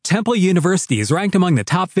Temple University is ranked among the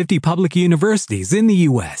top 50 public universities in the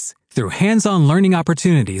U.S. Through hands-on learning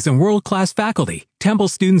opportunities and world-class faculty, Temple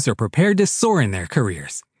students are prepared to soar in their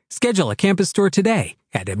careers. Schedule a campus tour today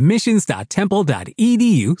at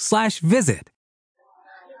admissions.temple.edu/visit.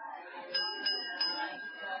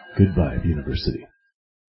 Goodbye, University.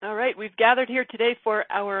 All right, we've gathered here today for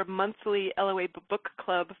our monthly LOA Book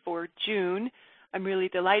Club for June. I'm really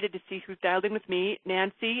delighted to see who's dialed in with me.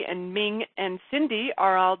 Nancy and Ming and Cindy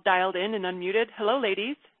are all dialed in and unmuted. Hello,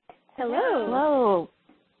 ladies. Hello. Hello.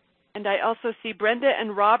 And I also see Brenda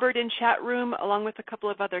and Robert in chat room, along with a couple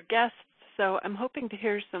of other guests. So I'm hoping to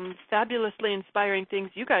hear some fabulously inspiring things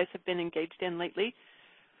you guys have been engaged in lately.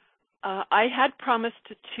 I had promised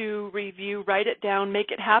to review Write It Down,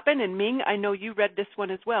 Make It Happen. And Ming, I know you read this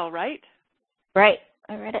one as well, right? Right.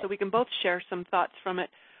 I read it. So we can both share some thoughts from it.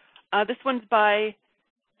 This one's by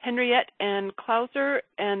Henriette and Klauser,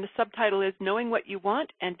 and the subtitle is Knowing What You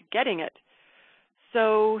Want and Getting It.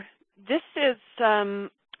 So this is,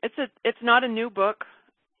 it's not a new book.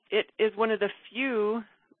 It is one of the few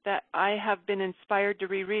that I have been inspired to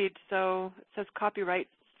reread. So it says copyright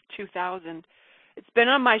 2000. It's been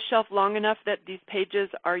on my shelf long enough that these pages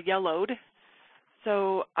are yellowed.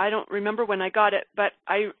 So I don't remember when I got it, but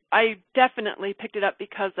I definitely picked it up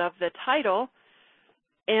because of the title.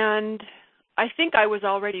 And I think I was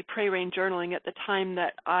already prey-rain journaling at the time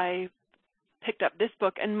that I picked up this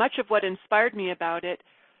book, and much of what inspired me about it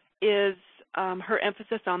is her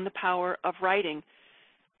emphasis on the power of writing.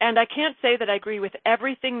 And I can't say that I agree with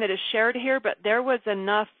everything that is shared here, but there was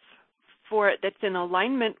enough for it that's in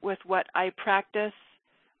alignment with what I practice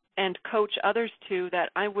and coach others to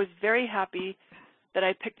that I was very happy that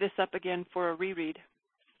I picked this up again for a reread.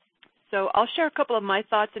 So I'll share a couple of my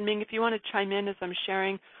thoughts, and Ming, if you want to chime in as I'm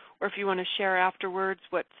sharing, or if you want to share afterwards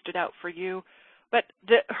what stood out for you. But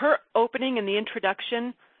her opening and the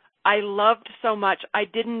introduction, I loved so much. I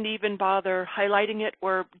didn't even bother highlighting it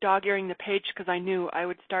or dog-earing the page because I knew I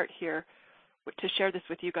would start here to share this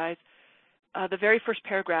with you guys. The very first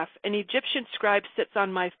paragraph, an Egyptian scribe sits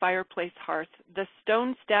on my fireplace hearth. The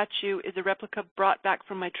stone statue is a replica brought back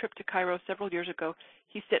from my trip to Cairo several years ago.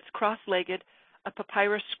 He sits cross-legged, a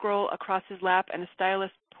papyrus scroll across his lap, and a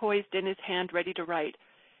stylus poised in his hand ready to write.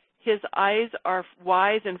 His eyes are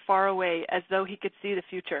wise and far away, as though he could see the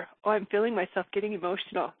future. Oh, I'm feeling myself getting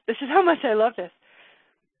emotional. This is how much I love this.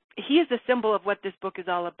 He is the symbol of what this book is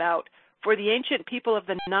all about. For the ancient people of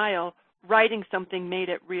the Nile, writing something made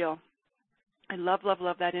it real. I love, love,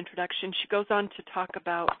 love that introduction. She goes on to talk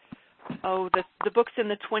about, the books in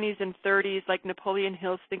the 20s and 30s, like Napoleon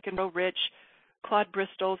Hill's Think and Grow Rich, Claude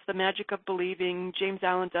Bristol's The Magic of Believing, James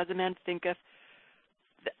Allen's As a Man Thinketh.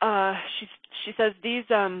 She says these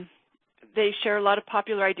they share a lot of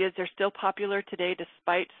popular ideas. They're still popular today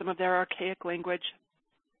despite some of their archaic language.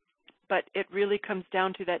 But it really comes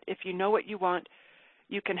down to that if you know what you want,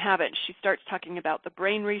 you can have it. She starts talking about the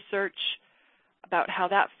brain research, about how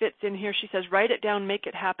that fits in here. She says, write it down, make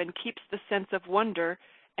it happen, keeps the sense of wonder,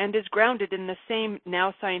 and is grounded in the same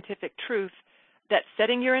now scientific truth that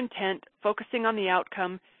setting your intent, focusing on the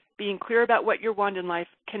outcome, being clear about what you want in life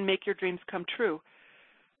can make your dreams come true.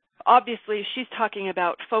 Obviously, she's talking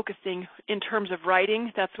about focusing in terms of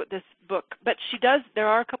writing. That's what this book, but there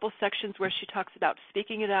are a couple sections where she talks about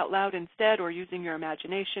speaking it out loud instead or using your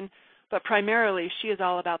imagination, but primarily she is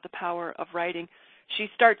all about the power of writing. She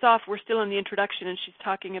starts off, we're still in the introduction, and she's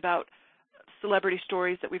talking about celebrity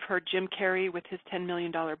stories that we've heard. Jim Carrey with his $10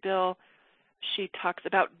 million bill. She talks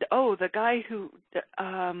about, the guy who,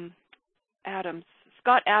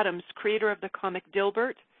 Scott Adams, creator of the comic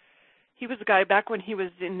Dilbert. He was a guy, back when he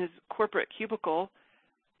was in his corporate cubicle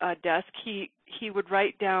desk, he would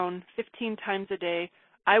write down 15 times a day,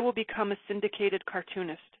 I will become a syndicated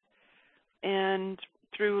cartoonist. And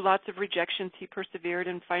through lots of rejections, he persevered,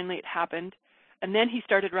 and finally it happened. And then he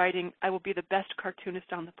started writing, I will be the best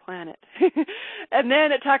cartoonist on the planet. And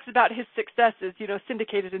then it talks about his successes,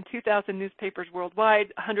 syndicated in 2,000 newspapers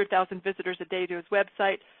worldwide, 100,000 visitors a day to his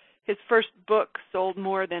website. His first book sold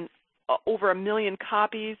more than over 1 million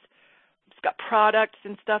copies. It's got products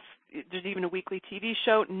and stuff. There's even a weekly TV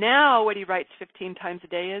show. Now what he writes 15 times a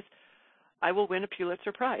day is, I will win a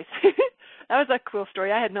Pulitzer Prize. That was a cool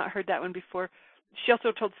story. I had not heard that one before. She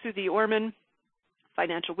also told Susie Orman,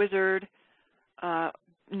 financial wizard,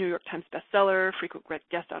 New York Times bestseller, frequent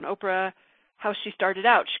guest on Oprah, how she started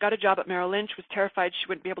out. She got a job at Merrill Lynch, was terrified she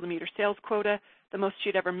wouldn't be able to meet her sales quota. The most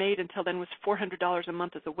she'd ever made until then was $400 a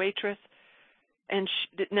month as a waitress. And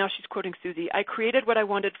now she's quoting Susie, I created what I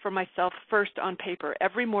wanted for myself first on paper.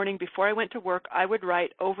 Every morning before I went to work, I would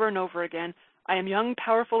write over and over again, I am young,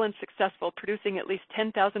 powerful, and successful, producing at least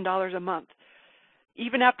 $10,000 a month.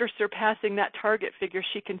 Even after surpassing that target figure,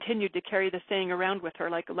 she continued to carry the saying around with her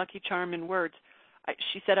like a lucky charm in words.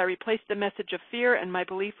 She said, I replaced the message of fear and my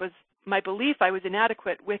belief I was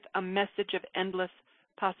inadequate with a message of endless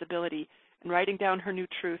possibility. And writing down her new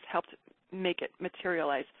truth helped make it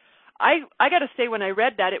materialize. I got to say, when I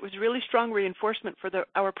read that, it was really strong reinforcement for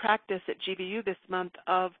our practice at GVU this month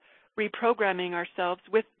of reprogramming ourselves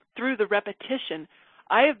through the repetition.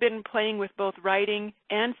 I have been playing with both writing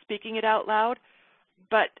and speaking it out loud,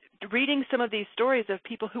 but reading some of these stories of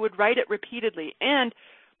people who would write it repeatedly. And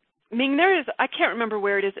Ming, I can't remember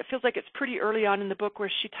where it is. It feels like it's pretty early on in the book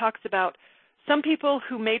where she talks about some people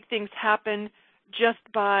who made things happen just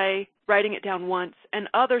by writing it down once, and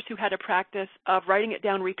others who had a practice of writing it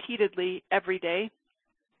down repeatedly every day.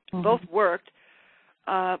 Mm-hmm. Both worked.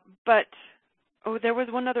 But there was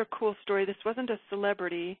one other cool story. This wasn't a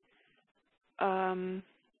celebrity. She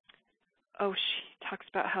talks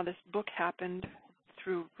about how this book happened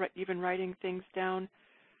through even writing things down.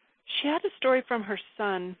 She had a story from her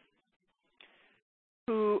son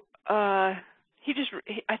who I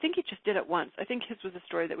think he just did it once. I think his was a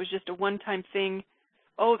story that was just a one-time thing.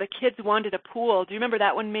 Oh, the kids wanted a pool. Do you remember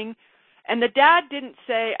that one, Ming? And the dad didn't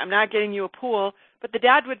say, I'm not getting you a pool, but the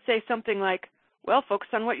dad would say something like, well, focus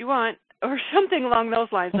on what you want, or something along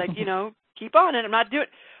those lines, like, keep on it, I'm not doing it.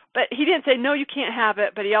 But he didn't say, no, you can't have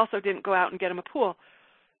it, but he also didn't go out and get him a pool.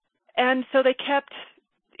 And so they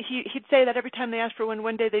he'd say that every time they asked for one.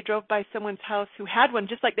 One day they drove by someone's house who had one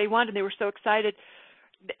just like they wanted, and they were so excited.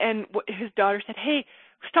 And his daughter said, hey,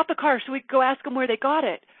 stop the car so we could go ask them where they got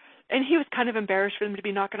it. And he was kind of embarrassed for them to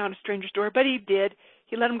be knocking on a stranger's door, but he did.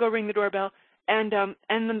 He let them go ring the doorbell. And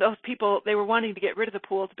then those people, they were wanting to get rid of the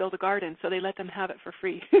pool to build a garden, so they let them have it for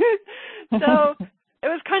free. So it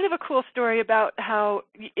was kind of a cool story about how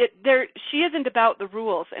she isn't about the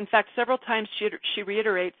rules. In fact, several times she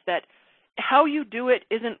reiterates that how you do it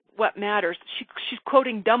isn't what matters. She's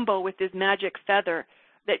quoting Dumbo with his magic feather,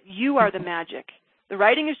 that you are the magic. The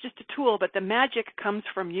writing is just a tool, but the magic comes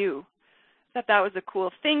from you. I thought that was a cool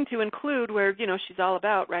thing to include where, she's all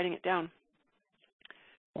about writing it down.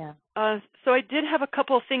 Yeah. So I did have a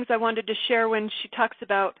couple of things I wanted to share when she talks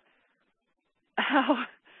about how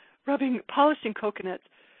polishing coconuts.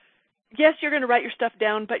 Yes, you're going to write your stuff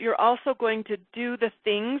down, but you're also going to do the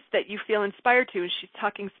things that you feel inspired to. And she's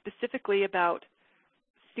talking specifically about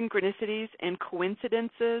synchronicities and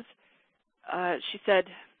coincidences. She said,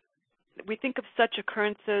 we think of such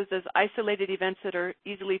occurrences as isolated events that are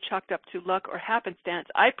easily chalked up to luck or happenstance.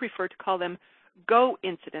 I prefer to call them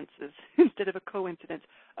go-incidences instead of a coincidence.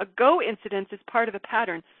 A go-incidence is part of a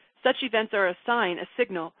pattern. Such events are a sign, a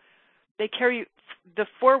signal. They carry the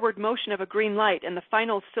forward motion of a green light and the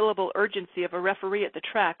final syllable urgency of a referee at the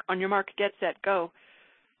track. On your mark, get set, go.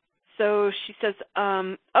 So she says,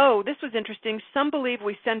 this was interesting. Some believe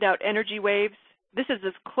we send out energy waves. This is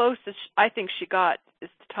as close as I think she got as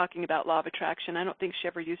to talking about law of attraction. I don't think she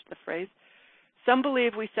ever used the phrase. Some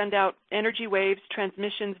believe we send out energy waves,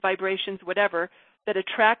 transmissions, vibrations, whatever, that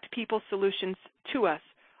attract people's solutions to us.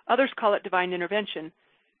 Others call it divine intervention.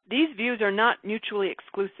 These views are not mutually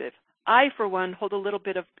exclusive. I, for one, hold a little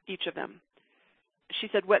bit of each of them. She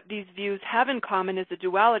said what these views have in common is a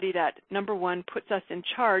duality that, number one, puts us in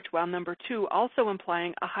charge, while number two, also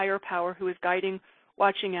implying a higher power who is guiding,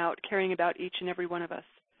 watching out, caring about each and every one of us.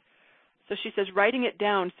 So she says writing it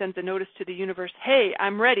down sends a notice to the universe, hey,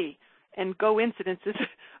 I'm ready. And go-incidences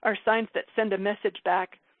are signs that send a message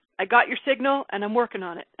back. I got your signal, and I'm working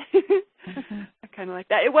on it. I kind of like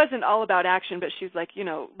that. It wasn't all about action, but she was like,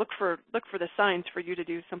 look for the signs for you to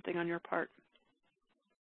do something on your part.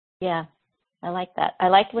 Yeah, I like that. I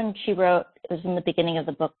liked when she wrote, it was in the beginning of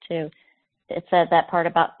the book, too. It said that part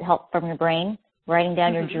about help from your brain. Writing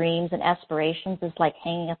down your dreams and aspirations is like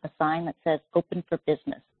hanging up a sign that says open for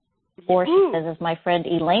business. Or she says, as my friend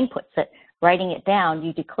Elaine puts it, writing it down,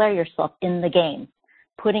 you declare yourself in the game.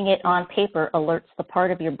 Putting it on paper alerts the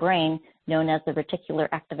part of your brain known as the reticular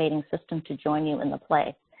activating system to join you in the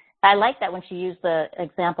play. I like that when she used the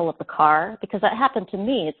example of the car, because that happened to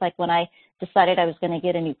me. It's like when I decided I was going to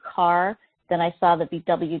get a new car, then I saw the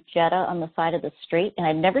VW Jetta on the side of the street, and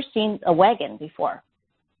I'd never seen a wagon before.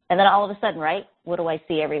 And then all of a sudden, right, what do I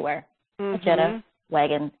see everywhere? A Jetta,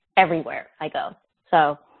 wagon, everywhere I go.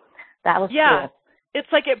 So that was cool. It's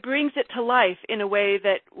like it brings it to life in a way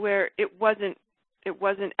that where it wasn't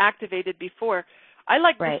activated before. I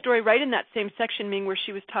like the story right in that same section, Ming, where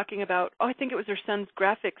she was talking about, I think it was her son's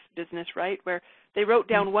graphics business, right, where they wrote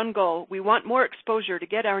down one goal. We want more exposure to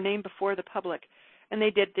get our name before the public. And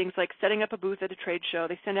they did things like setting up a booth at a trade show.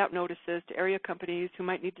 They sent out notices to area companies who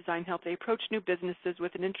might need design help. They approached new businesses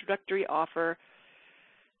with an introductory offer.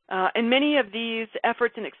 And many of these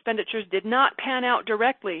efforts and expenditures did not pan out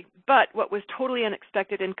directly, but what was totally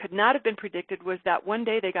unexpected and could not have been predicted was that one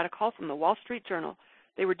day they got a call from the Wall Street Journal.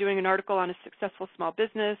 They were doing an article on a successful small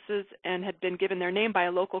businesses and had been given their name by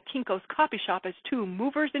a local Kinko's coffee shop as two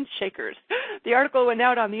movers and shakers. The article went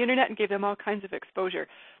out on the internet and gave them all kinds of exposure.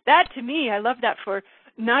 That, to me, I love that for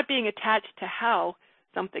not being attached to how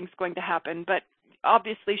something's going to happen, but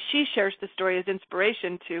obviously she shares the story as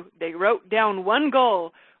inspiration to, they wrote down one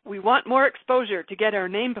goal: we want more exposure to get our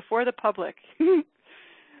name before the public.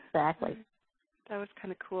 Exactly. That was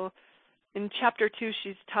kind of cool. In chapter 2,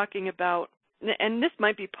 she's talking about, and this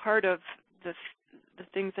might be part of the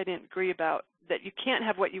things I didn't agree about, that you can't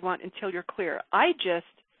have what you want until you're clear. Did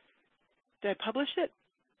I publish it?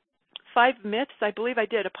 5 myths, I believe I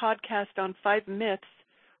did, a podcast on 5 myths,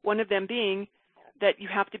 one of them being that you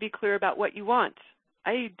have to be clear about what you want.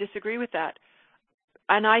 I disagree with that.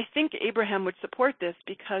 And I think Abraham would support this,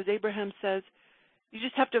 because Abraham says you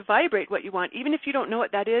just have to vibrate what you want. Even if you don't know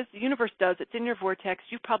what that is, the universe does. It's in your vortex.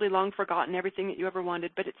 You've probably long forgotten everything that you ever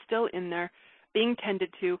wanted, but it's still in there, being tended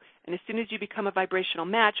to. And as soon as you become a vibrational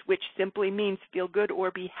match, which simply means feel good or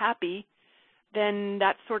be happy, then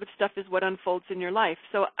that sort of stuff is what unfolds in your life.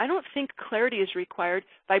 So I don't think clarity is required.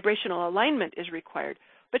 Vibrational alignment is required.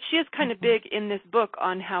 But she is kind of big in this book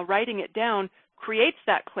on how writing it down creates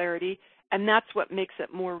that clarity, and that's what makes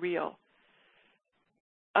it more real.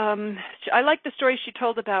 I like the story she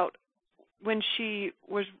told about when she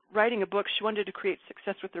was writing a book. She wanted to create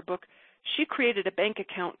success with her book. She created a bank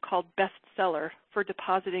account called Bestseller for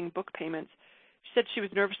depositing book payments. She said she was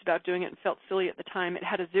nervous about doing it and felt silly at the time. It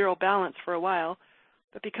had a zero balance for a while,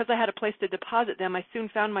 but because I had a place to deposit them, I soon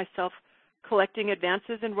found myself collecting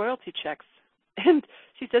advances and royalty checks. And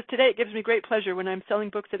she says, today it gives me great pleasure when I'm selling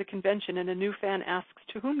books at a convention and a new fan asks,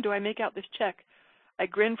 to whom do I make out this check? I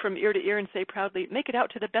grin from ear to ear and say proudly, make it out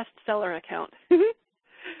to the Bestseller account.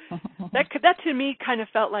 That to me kind of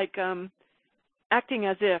felt like acting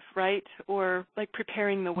as if, right? Or like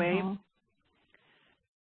preparing the way.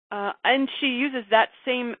 And she uses that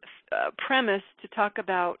same premise to talk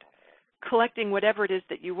about collecting whatever it is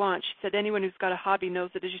that you want. She said anyone who's got a hobby knows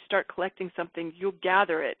that as you start collecting something, you'll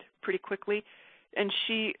gather it pretty quickly. And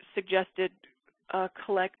she suggested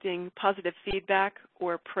collecting positive feedback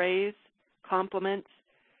or praise, compliments.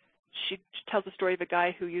 She tells the story of a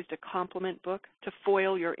guy who used a compliment book to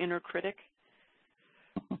foil your inner critic.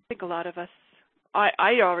 I think a lot of us,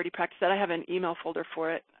 I already practice that. I have an email folder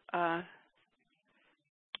for it. What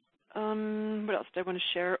else do I want to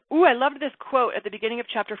share? Ooh, I loved this quote at the beginning of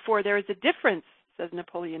chapter 4. There is a difference, says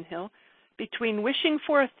Napoleon Hill, between wishing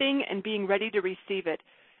for a thing and being ready to receive it.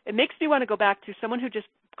 It makes me want to go back to someone who just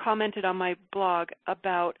commented on my blog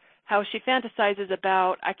about how she fantasizes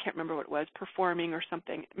about, I can't remember what it was, performing or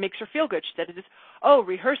something. It makes her feel good. She said,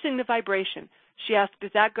 rehearsing the vibration. She asked,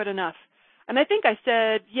 is that good enough? And I think I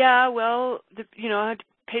said, yeah, well, I have to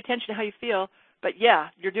pay attention to how you feel, but yeah,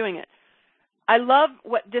 you're doing it. I love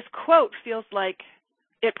what this quote feels like.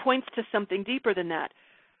 It points to something deeper than that.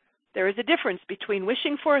 There is a difference between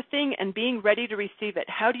wishing for a thing and being ready to receive it.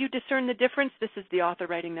 How do you discern the difference? This is the author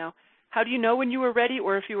writing now. How do you know when you are ready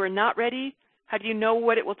or if you are not ready? How do you know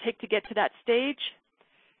what it will take to get to that stage?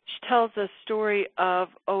 She tells a story of,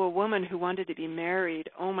 a woman who wanted to be married.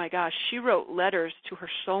 Oh, my gosh. She wrote letters to her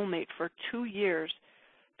soulmate for 2 years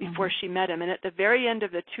before she met him. And at the very end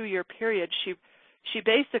of the 2-year period, she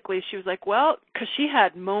was like, well, because she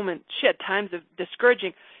had times of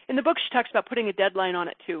discouraging. In the book, she talks about putting a deadline on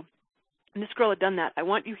it, too. And this girl had done that. I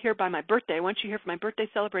want you here by my birthday. I want you here for my birthday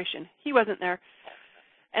celebration. He wasn't there.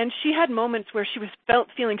 And she had moments where she was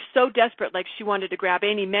feeling so desperate, like she wanted to grab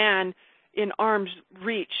any man in arm's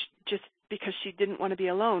reach just because she didn't want to be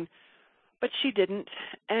alone. But she didn't.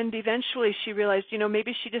 And eventually she realized,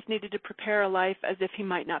 maybe she just needed to prepare a life as if he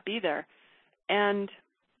might not be there. And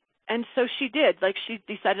so she did. Like, she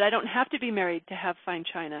decided, I don't have to be married to have fine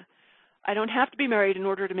china. I don't have to be married in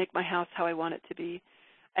order to make my house how I want it to be.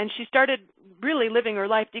 And she started really living her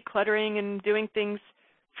life, decluttering and doing things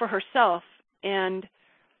for herself. And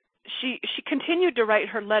she continued to write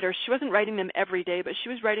her letters. She wasn't writing them every day, but she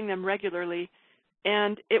was writing them regularly.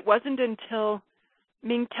 And it wasn't until,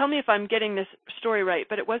 tell me if I'm getting this story right,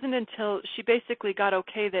 but it wasn't until she basically got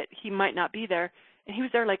okay that he might not be there. And he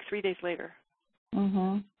was there like 3 days later.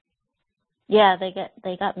 Yeah,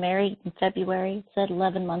 they got married in February. It said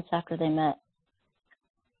 11 months after they met.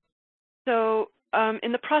 So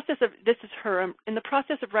in the process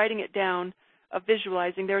of writing it down, of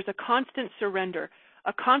visualizing, there is a constant surrender,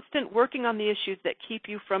 a constant working on the issues that keep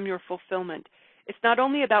you from your fulfillment. It's not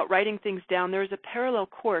only about writing things down. There is a parallel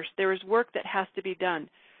course. There is work that has to be done.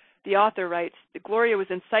 The author writes, Gloria was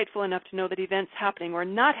insightful enough to know that events happening or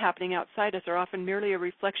not happening outside us are often merely a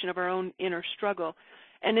reflection of our own inner struggle.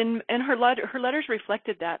 And in her letters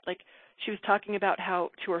reflected that. Like, she was talking about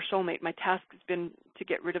how, to her soulmate, my task has been to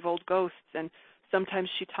get rid of old ghosts. And sometimes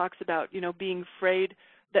she talks about, being afraid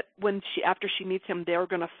that after she meets him, they're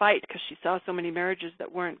going to fight because she saw so many marriages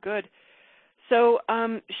that weren't good. So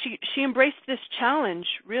she embraced this challenge,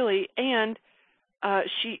 really, and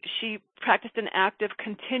she practiced an act of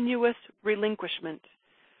continuous relinquishment.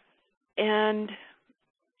 And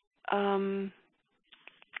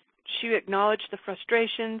she acknowledged the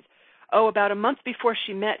frustrations. About a month before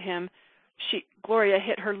she met him, Gloria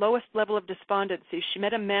hit her lowest level of despondency. She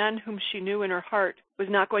met a man whom she knew in her heart was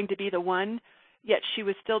not going to be the one, yet she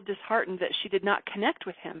was still disheartened that she did not connect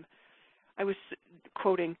with him. I was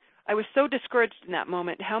quoting, I was so discouraged in that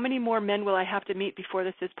moment. How many more men will I have to meet before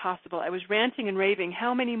this is possible? I was ranting and raving.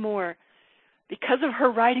 How many more? Because of her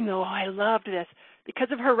writing, though, I loved this.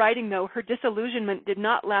 Because of her writing, though, her disillusionment did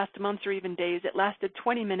not last months or even days. It lasted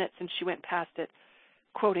 20 minutes, and she went past it.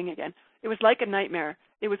 Quoting again, it was like a nightmare.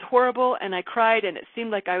 It was horrible, and I cried, and it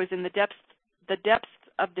seemed like I was in the depths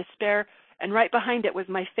of despair, and right behind it was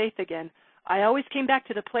my faith again. I always came back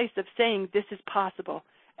to the place of saying, this is possible.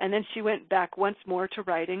 And then she went back once more to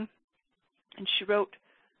writing, and she wrote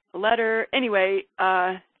a letter. Anyway,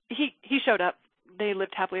 he showed up. They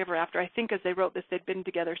lived happily ever after. I think as they wrote this, they'd been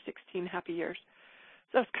together 16 happy years.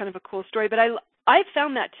 So that's kind of a cool story. But I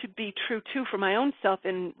found that to be true, too, for my own self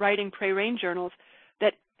in writing Pray Rain journals,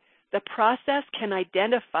 that the process can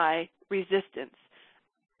identify resistance.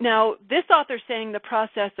 Now, this author's saying the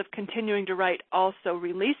process of continuing to write also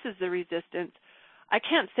releases the resistance. I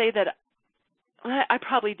can't say that I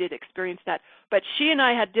probably did experience that, but she and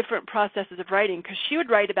I had different processes of writing because she would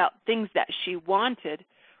write about things that she wanted,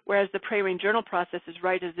 whereas the Pray Rain journal process is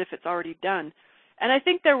write as if it's already done. And I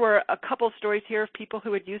think there were a couple stories here of people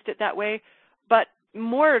who had used it that way, but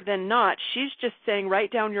more than not, she's just saying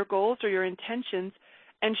write down your goals or your intentions,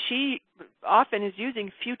 and she often is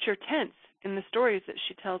using future tense in the stories that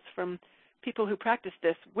she tells from people who practice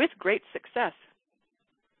this with great success.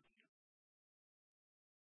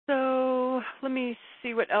 So let me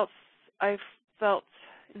see what else I felt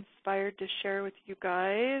inspired to share with you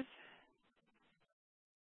guys.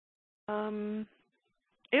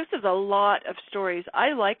 This is a lot of stories.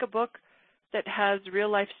 I like a book that has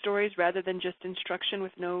real-life stories rather than just instruction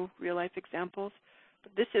with no real-life examples.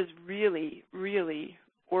 But this is really, really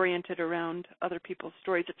oriented around other people's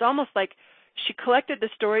stories. It's almost like she collected the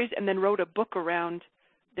stories and then wrote a book around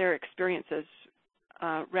their experiences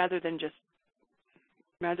rather than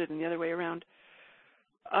the other way around.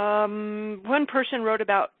 One person wrote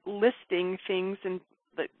about listing things, and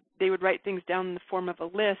they would write things down in the form of a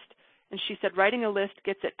list. And she said, writing a list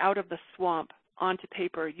gets it out of the swamp onto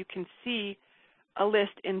paper. You can see a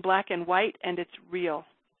list in black and white, and it's real.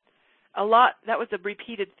 That was a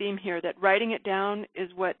repeated theme here, that writing it down is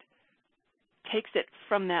what takes it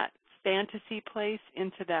from that fantasy place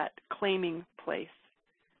into that claiming place.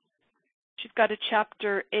 She's got a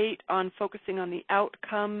chapter 8 on focusing on the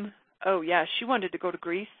outcome. Oh, yeah, she wanted to go to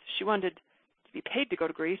Greece. She wanted to be paid to go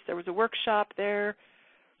to Greece. There was a workshop there,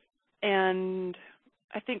 and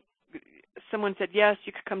I think someone said, yes,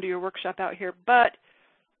 you could come to your workshop out here, but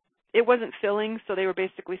it wasn't filling, so they were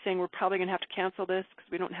basically saying we're probably going to have to cancel this because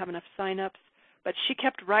we don't have enough sign-ups. But she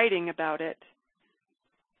kept writing about it,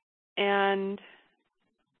 and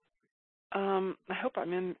I hope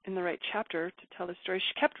I'm in the right chapter to tell the story.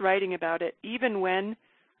 She kept writing about it even when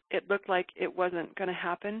it looked like it wasn't going to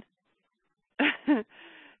happen.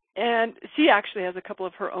 And she actually has a couple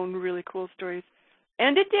of her own really cool stories.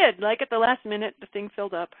 And it did. Like at the last minute, the thing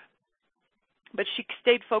filled up. But she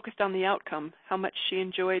stayed focused on the outcome, how much she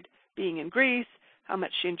enjoyed being in Greece, how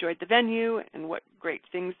much she enjoyed the venue, and what great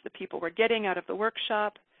things the people were getting out of the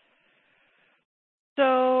workshop.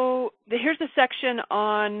 So here's a section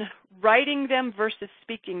on writing them versus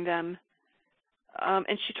speaking them.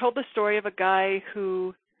 And she told the story of a guy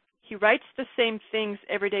who he writes the same things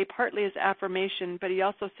every day, partly as affirmation, but he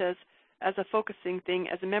also says as a focusing thing,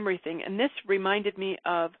 as a memory thing. And this reminded me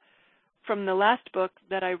of, from the last book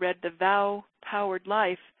that I read, The Vow-Powered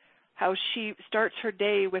Life, how she starts her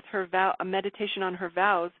day with her vow, a meditation on her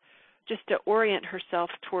vows, just to orient herself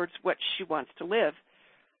towards what she wants to live.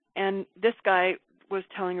 And this guy was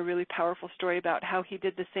telling a really powerful story about how he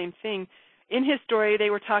did the same thing. In his story, they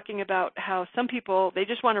were talking about how some people, they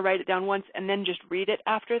just want to write it down once and then just read it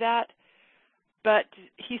after that. But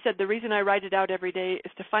he said, the reason I write it out every day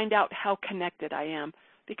is to find out how connected I am,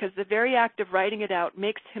 because the very act of writing it out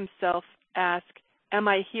makes himself ask, am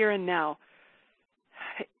I here and now?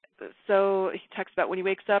 So he talks about when he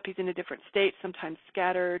wakes up, he's in a different state, sometimes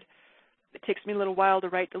scattered. It takes me a little while to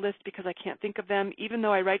write the list because I can't think of them. Even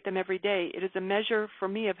though I write them every day, it is a measure for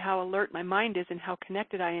me of how alert my mind is and how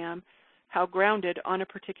connected I am, how grounded on a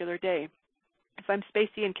particular day. If I'm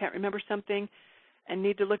spacey and can't remember something and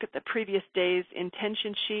need to look at the previous day's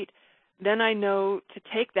intention sheet, then I know to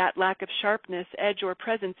take that lack of sharpness, edge, or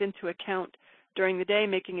presence into account during the day,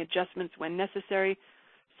 making adjustments when necessary.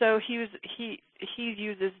 So he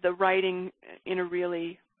uses the writing in a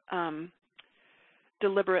really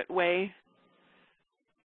deliberate way.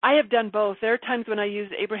 I have done both. There are times when I use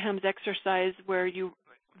Abraham's exercise where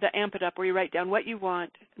the amp it up, where you write down what you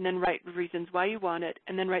want and then write the reasons why you want it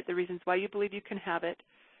and then write the reasons why you believe you can have it.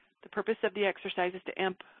 The purpose of the exercise is to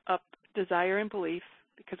amp up desire and belief,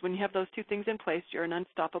 because when you have those two things in place, you're an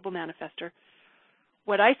unstoppable manifester.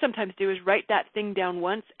 What I sometimes do is write that thing down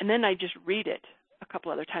once and then I just read it a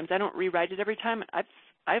couple other times. I don't rewrite it every time.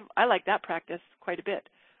 I like that practice quite a bit.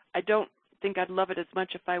 I don't think I'd love it as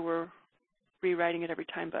much if I were rewriting it every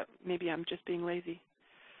time, but maybe I'm just being lazy.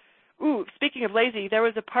 Ooh, speaking of lazy, there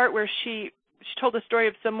was a part where she told a story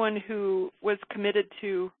of someone who was committed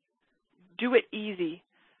to do it easy,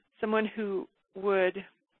 someone who would,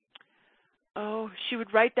 she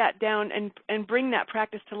would write that down and bring that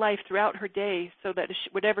practice to life throughout her day, so that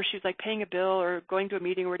whatever she was like paying a bill or going to a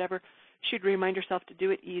meeting or whatever, she'd remind herself to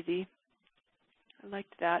do it easy. I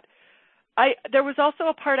liked that. There was also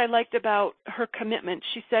a part I liked about her commitment.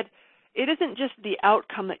 She said, it isn't just the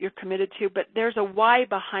outcome that you're committed to, but there's a why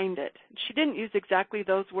behind it. She didn't use exactly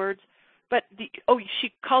those words, but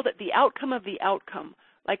she called it the outcome of the outcome.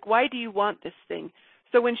 Like, why do you want this thing?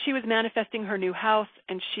 So when she was manifesting her new house,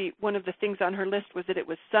 and one of the things on her list was that it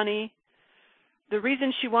was sunny, the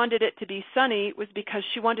reason she wanted it to be sunny was because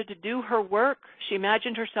she wanted to do her work. She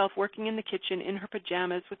imagined herself working in the kitchen in her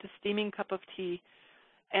pajamas with a steaming cup of tea.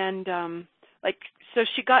 And so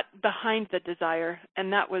she got behind the desire,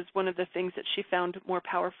 and that was one of the things that she found more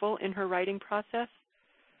powerful in her writing process.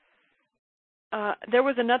 There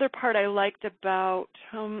was another part I liked about,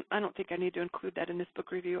 I don't think I need to include that in this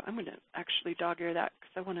book review. I'm going to actually dog-ear that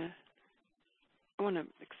because I want to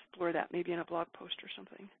explore that maybe in a blog post or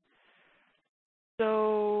something.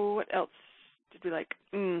 So what else did we like?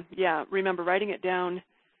 Yeah, remember, writing it down,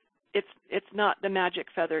 it's not the magic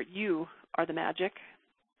feather. You are the magic.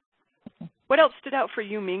 What else stood out for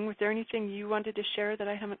you, Ming? Was there anything you wanted to share that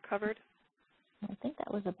I haven't covered? I think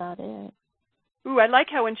that was about it. Ooh, I like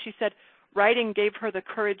how when she said writing gave her the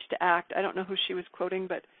courage to act. I don't know who she was quoting,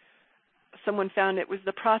 but someone found it was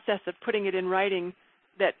the process of putting it in writing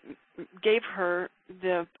that gave her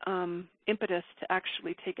the impetus to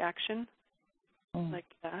actually take action. Like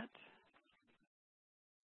that.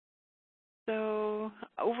 So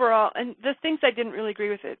overall, and the things I didn't really agree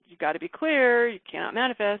with it, you got to be clear. You cannot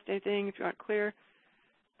manifest anything if you aren't clear.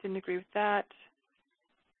 Didn't agree with that.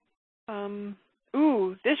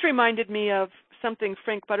 This reminded me of something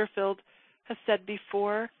Frank Butterfield has said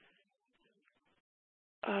before.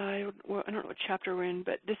 I don't know what chapter we're in,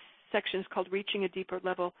 but this section is called Reaching a Deeper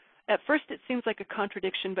Level. At first it seems like a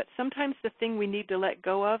contradiction, but sometimes the thing we need to let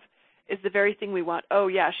go of is the very thing we want. Oh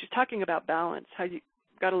yeah, she's talking about balance, how you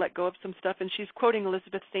got to let go of some stuff, and she's quoting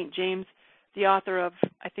Elizabeth St. James, the author of,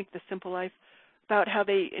 I think, The Simple Life, about how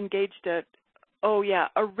they engaged a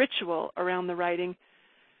ritual around the writing.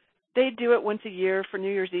 They do it once a year for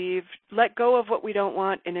New Year's Eve, let go of what we don't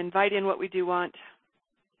want and invite in what we do want.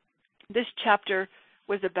 This chapter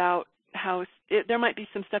was about how there might be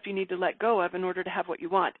some stuff you need to let go of in order to have what you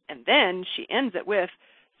want. And then she ends it with,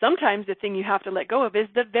 sometimes the thing you have to let go of is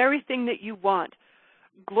the very thing that you want.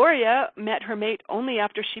 Gloria met her mate only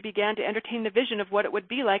after she began to entertain the vision of what it would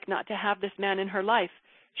be like not to have this man in her life.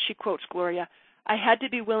 She quotes Gloria, I had to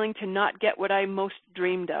be willing to not get what I most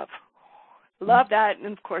dreamed of. Love that.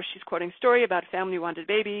 And of course, she's quoting a story about a family who wanted a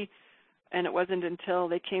baby, and it wasn't until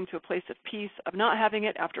they came to a place of peace, of not having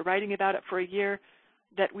it, after writing about it for a year,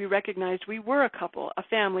 that we recognized we were a couple, a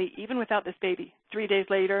family, even without this baby. 3 days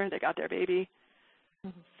later, they got their baby.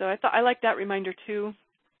 So I like that reminder too.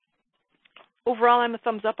 Overall, I'm a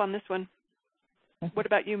thumbs up on this one. What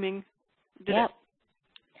about you, Ming?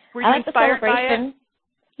 Were you inspired by it?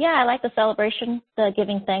 Yeah, I like the celebration, the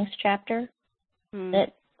giving thanks chapter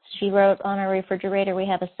that she wrote on our refrigerator. We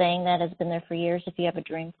have a saying that has been there for years. If you have a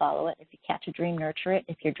dream, follow it. If you catch a dream, nurture it.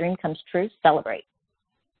 If your dream comes true, celebrate.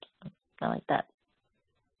 I like that.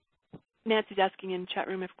 Nancy's asking in chat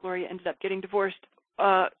room if Gloria ended up getting divorced.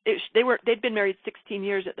 They'd been married 16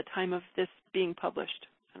 years at the time of this being published.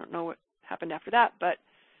 I don't know what happened after that, but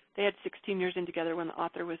they had 16 years in together when the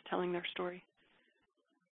author was telling their story.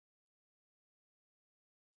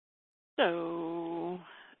 So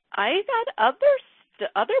I got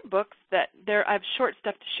other books that I have short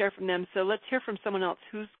stuff to share from them. So let's hear from someone else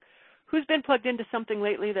who's been plugged into something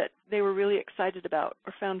lately that they were really excited about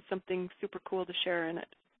or found something super cool to share in it.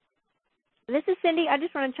 This is Cindy. I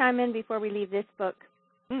just want to chime in before we leave this book.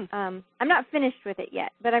 I'm not finished with it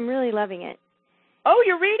yet, but I'm really loving it. Oh,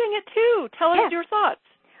 you're reading it too. Tell us your thoughts.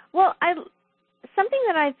 Well, something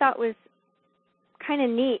that I thought was kind of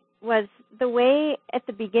neat was the way at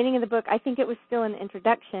the beginning of the book, I think it was still in the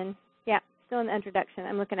introduction. Yeah, still in the introduction.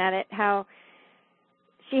 I'm looking at it, how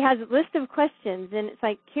she has a list of questions, and it's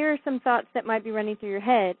like, here are some thoughts that might be running through your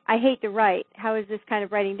head. I hate to write. How is this kind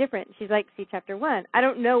of writing different? She's like, see chapter 1. I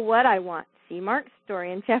don't know what I want. See Mark's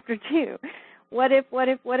story in chapter 2. What if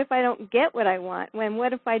I don't get what I want?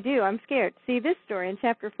 What if I do? I'm scared. See this story in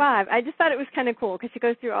chapter 5. I just thought it was kind of cool because she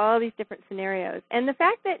goes through all these different scenarios. And the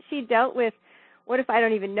fact that she dealt with, what if I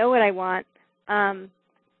don't even know what I want? And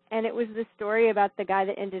it was the story about the guy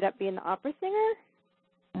that ended up being the opera singer.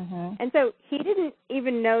 Mm-hmm. And so he didn't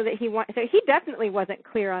even know that so he definitely wasn't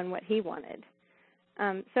clear on what he wanted.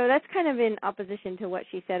 So that's kind of in opposition to what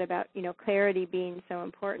she said about, clarity being so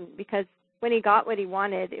important, because when he got what he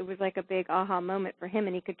wanted, it was like a big aha moment for him,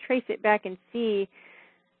 and he could trace it back and see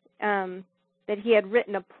that he had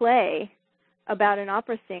written a play about an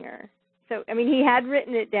opera singer. So, he had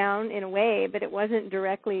written it down in a way, but it wasn't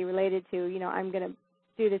directly related to, I'm going to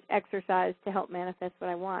do this exercise to help manifest what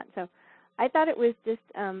I want. So I thought it was just,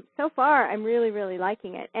 so far, I'm really, really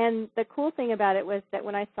liking it. And the cool thing about it was that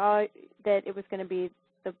when I saw that it was going to be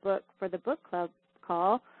the book for the book club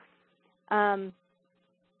call,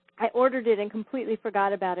 I ordered it and completely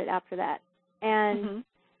forgot about it after that. And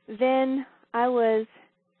then I was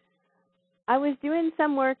doing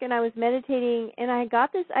some work and I was meditating, and I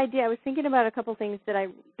got this idea. I was thinking about a couple things that I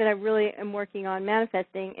really am working on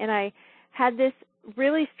manifesting, and I had this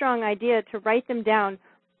really strong idea to write them down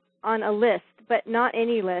on a list, but not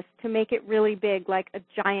any list, to make it really big, like a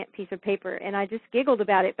giant piece of paper. And I just giggled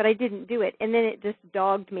about it, but I didn't do it. And then it just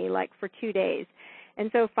dogged me like for 2 days. And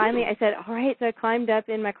so finally I said, all right, so I climbed up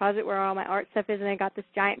in my closet where all my art stuff is, and I got this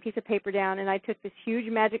giant piece of paper down, and I took this huge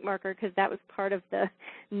magic marker, because that was part of the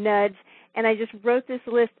nudge, and I just wrote this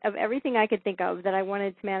list of everything I could think of that I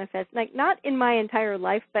wanted to manifest, like not in my entire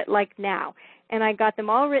life, but like now. And I got them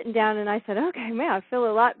all written down, and I said, okay, man, I feel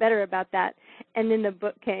a lot better about that. And then the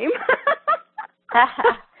book came.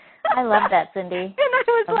 I love that, Cindy. And I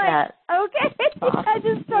was okay. Awesome. I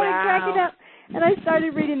just started cracking up. And I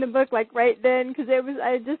started reading the book like right then, because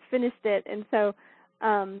I had just finished it, and so,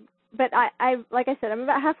 but I like I said, I'm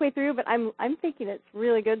about halfway through, but I'm thinking it's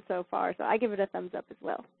really good so far, so I give it a thumbs up as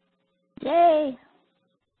well. Yay!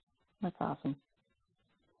 That's awesome.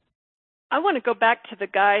 I want to go back to the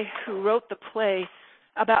guy who wrote the play,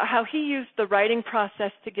 about how he used the writing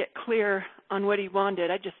process to get clear on what he wanted.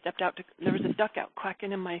 I just stepped out. There was a duck out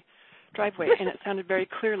quacking in my driveway, and it sounded very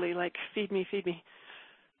clearly like, feed me, feed me.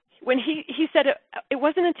 When he said it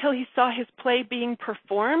wasn't until he saw his play being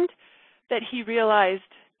performed that he realized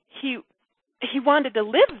he wanted to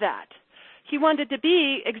live that. He wanted to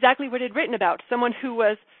be exactly what he'd written about, someone who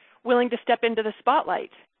was willing to step into the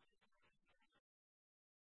spotlight.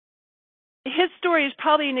 His story is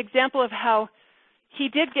probably an example of how he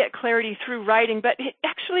did get clarity through writing, but it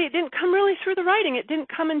didn't come really through the writing. It didn't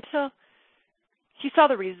come until he saw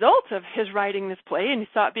the result of his writing this play, and he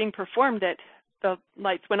saw it being performed that the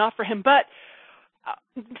lights went off for him. But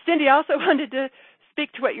Cindy, I also wanted to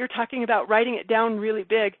speak to what you're talking about, writing it down really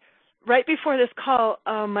big. Right before this call,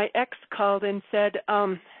 my ex called and said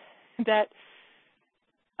that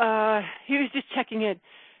he was just checking in.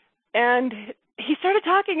 And he started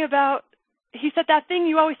talking about, he said, that thing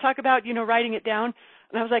you always talk about, writing it down.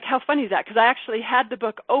 And I was like, how funny is that? Because I actually had the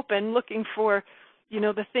book open looking for,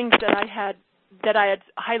 the things that I had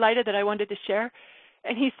highlighted that I wanted to share.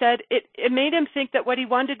 And he said it made him think that what he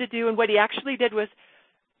wanted to do and what he actually did was,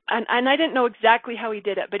 and I didn't know exactly how he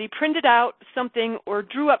did it, but he printed out something or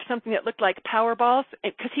drew up something that looked like Powerballs,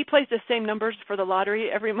 because he plays the same numbers for the lottery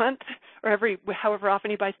every month or however often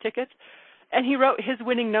he buys tickets. And he wrote his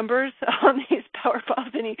winning numbers on these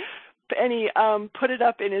Powerballs, and he put it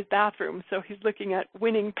up in his bathroom. So he's looking at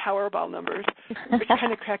winning Powerball numbers, which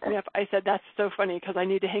kind of cracked me up. I said, that's so funny, because I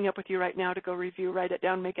need to hang up with you right now to go review, write it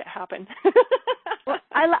down, make it happen. Well,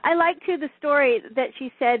 I like, too, the story that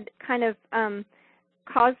she said kind of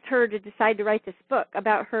caused her to decide to write this book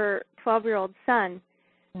about her 12-year-old son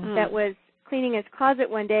that was cleaning his closet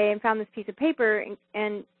one day and found this piece of paper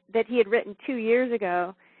and that he had written 2 years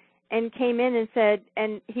ago, and came in and said,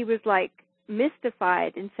 and he was like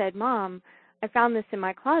mystified and said, Mom, I found this in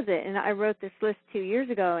my closet, and I wrote this list 2 years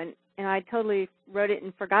ago. and I totally wrote it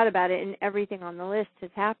and forgot about it, and everything on the list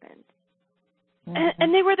has happened.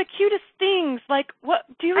 And they were the cutest things. Like, what?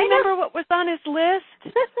 Do you remember what was on his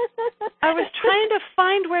list? I was trying to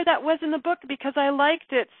find where that was in the book because I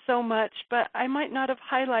liked it so much, but I might not have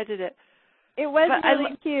highlighting it. It was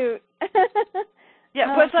really cute.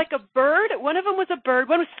 Yeah, it was like a bird. One of them was a bird.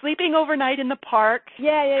 One was sleeping overnight in the park.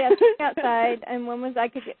 Yeah, sleeping outside, and one was I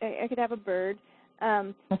could have a bird.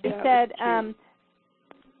 It said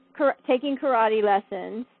taking karate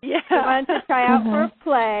lessons. Yeah, he wanted to try out for a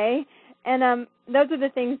play, and those are the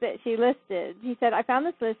things that she listed. He said, I found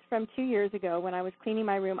this list from 2 years ago when I was cleaning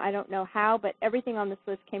my room. I don't know how, but everything on this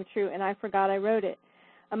list came true, and I forgot I wrote it.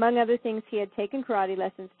 Among other things, he had taken karate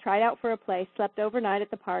lessons, tried out for a play, slept overnight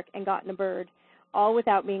at the park, and gotten a bird, all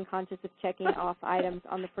without being conscious of checking off items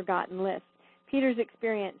on the forgotten list. Peter's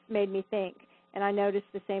experience made me think, and I noticed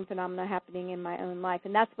the same phenomena happening in my own life,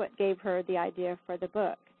 and that's what gave her the idea for the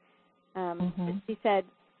book. She said,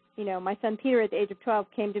 you know, my son Peter at the age of 12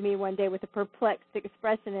 came to me one day with a perplexed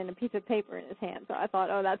expression and a piece of paper in his hand. So I thought,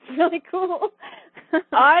 oh, that's really cool.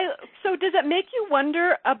 So does it make you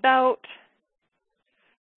wonder about,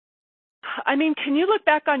 I mean, can you look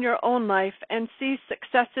back on your own life and see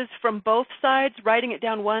successes from both sides, writing it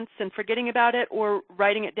down once and forgetting about it, or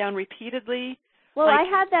writing it down repeatedly? Well, I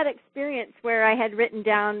had that experience where I had written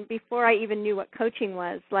down, before I even knew what coaching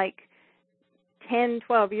was, like 10,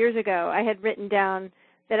 12 years ago, I had written down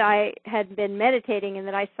that I had been meditating and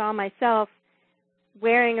that I saw myself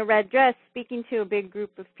wearing a red dress speaking to a big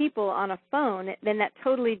group of people on a phone. Then that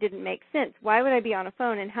totally didn't make sense. Why would I be on a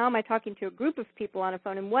phone, and how am I talking to a group of people on a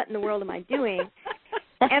phone, and what in the world am I doing?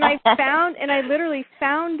 And I literally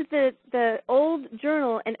found the old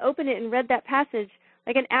journal and opened it and read that passage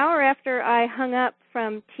like an hour after I hung up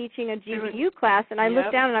from teaching a GBU class, and I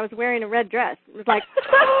looked down and I was wearing a red dress. It was like,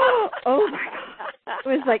 oh my God. It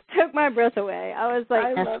was like, took my breath away. I was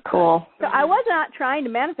like, that's cool. So I was not trying to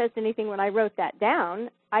manifest anything when I wrote that down.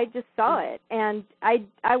 I just saw it, and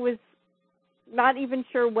I was not even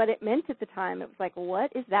sure what it meant at the time. It was like,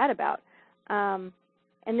 what is that about? And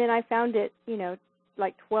then I found it, you know,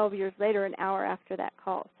 like 12 years later, an hour after that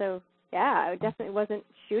call. So yeah, I definitely wasn't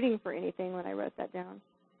shooting for anything when I wrote that down.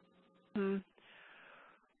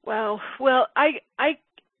 Well, I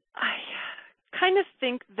kind of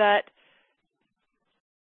think that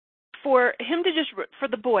for him to for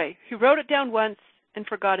the boy who wrote it down once and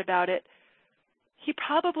forgot about it, he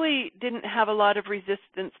probably didn't have a lot of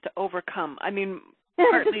resistance to overcome. I mean, I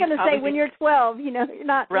was just going to say, when you're 12, you know, you're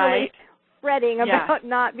not really fretting about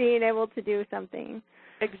not being able to do something.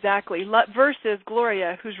 Exactly. Versus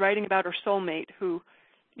Gloria, who's writing about her soulmate, who,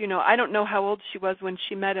 you know, I don't know how old she was when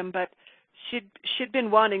she met him, but she'd been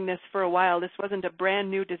wanting this for a while. This wasn't a brand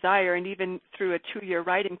new desire, and even through a 2-year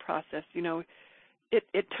writing process, you know,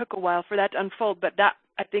 it took a while for that to unfold. But that,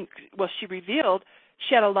 I think, she revealed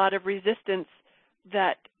she had a lot of resistance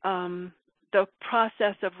that the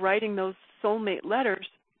process of writing those soulmate letters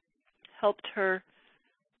helped her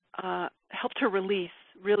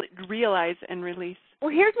realize and release. Well,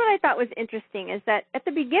 here's what I thought was interesting is that at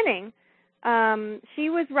the beginning, she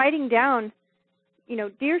was writing down, you know,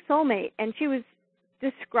 dear soulmate, and she was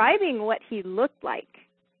describing what he looked like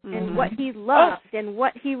and what he loved and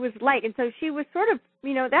what he was like. And so she was sort of,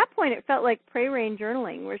 you know, at that point it felt like prayer rain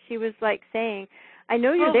journaling, where she was like saying, I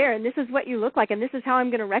know you're there, and this is what you look like, and this is how I'm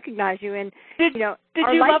going to recognize you. And did you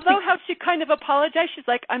love, though, how she kind of apologized? She's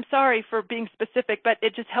like, I'm sorry for being specific, but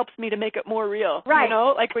it just helps me to make it more real. Right. You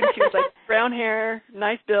know, like when she was like, brown hair,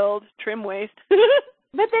 nice build, trim waist.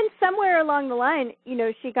 But then somewhere along the line, you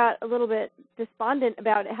know, she got a little bit despondent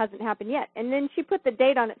about it hasn't happened yet. And then she put the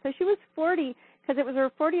date on it. So she was 40, because it was her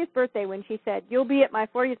 40th birthday when she said, you'll be at my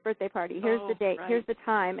 40th birthday party. Here's the date. Right. Here's the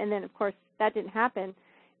time. And then, of course, that didn't happen.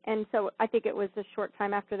 And so I think it was a short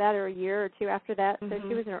time after that, or a year or two after that. So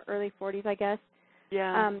she was in her early 40s, I guess.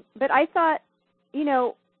 Yeah. But I thought, you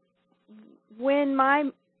know, when my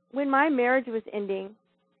marriage was ending,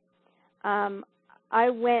 I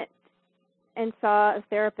went and saw a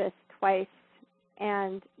therapist twice,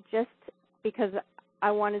 and just because I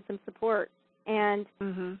wanted some support. And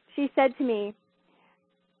she said to me,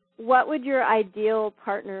 what would your ideal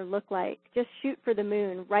partner look like? Just shoot for the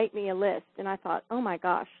moon, write me a list. And I thought, oh my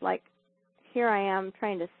gosh, like here I am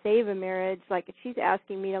trying to save a marriage, like she's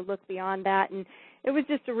asking me to look beyond that. And it was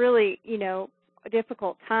just a really, you know,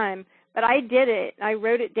 difficult time. But I did it. I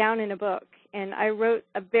wrote it down in a book, and I wrote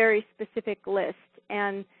a very specific list.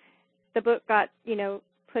 And the book got, you know,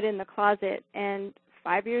 put in the closet. And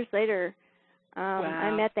 5 years later,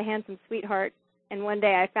 I met the handsome sweetheart. And one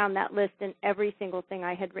day I found that list, and every single thing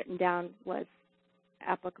I had written down was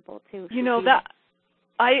applicable to. You know, that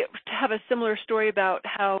I have a similar story about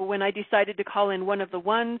how when I decided to call in one of the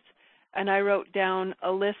ones, and I wrote down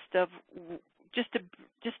a list of just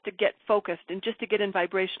to get focused and just to get in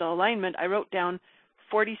vibrational alignment, I wrote down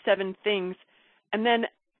 47 things,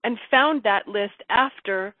 and found that list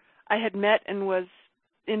after I had met and was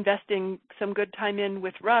investing some good time in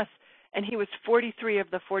with Russ, and he was 43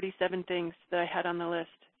 of the 47 things that I had on the list.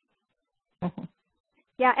 Mm-hmm.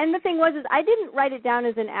 Yeah, and the thing was is I didn't write it down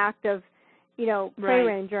as an act of, prayer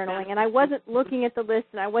and journaling, and I wasn't looking at the list,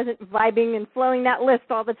 and I wasn't vibing and flowing that list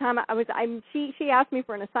all the time. She asked me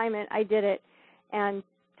for an assignment, I did it, and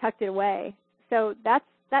tucked it away. So that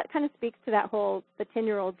kind of speaks to that whole the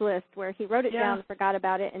 10-year-old's list where he wrote it down and forgot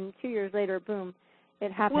about it, and 2 years later, boom,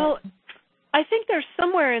 it happened. Well, I think there's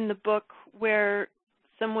somewhere in the book where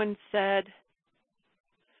someone said,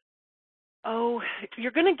 "Oh,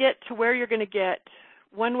 you're going to get to where you're going to get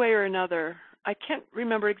one way or another." I can't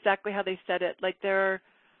remember exactly how they said it. Like there are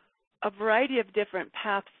a variety of different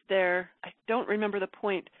paths there. I don't remember the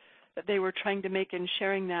point that they were trying to make in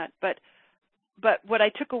sharing that. But what I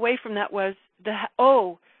took away from that was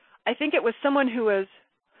I think it was someone who was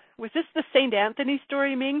this the St. Anthony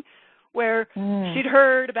story, Ming, where she'd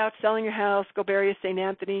heard about selling your house, go bury a St.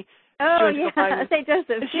 Anthony. Oh, yeah, St.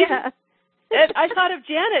 Joseph, yeah. And I thought of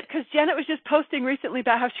Janet, because Janet was just posting recently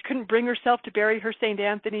about how she couldn't bring herself to bury her St.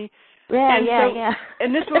 Anthony. Yeah.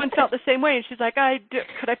 And this woman felt the same way, and she's like,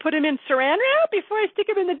 could I put him in saran wrap before I stick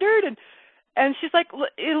him in the dirt? And she's like,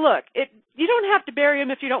 look, you don't have to bury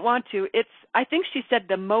him if you don't want to. I think she said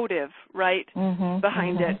the motive, right,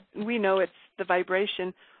 behind it. We know it's the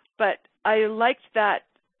vibration. But I liked that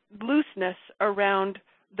looseness around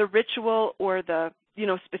the ritual or the,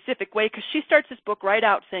 specific way, because she starts this book right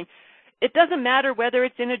out saying, it doesn't matter whether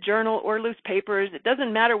it's in a journal or loose papers. It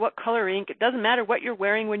doesn't matter what color ink. It doesn't matter what you're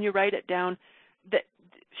wearing when you write it down. That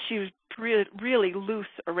she was really loose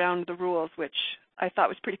around the rules, which I thought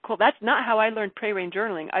was pretty cool. That's not how I learned prayer and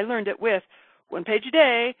journaling. I learned it with 1 page a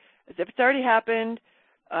day, as if it's already happened.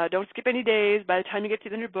 Don't skip any days. By the time you get to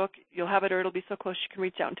the end of your book, you'll have it or it'll be so close you can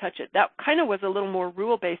reach out and touch it. That kind of was a little more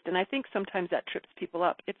rule-based, and I think sometimes that trips people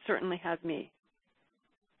up. It certainly has me.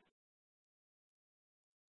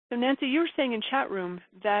 So, Nancy, you were saying in chat room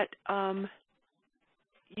that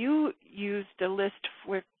you used a list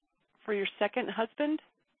for your second husband?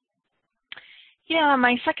 Yeah,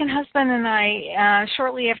 my second husband and I,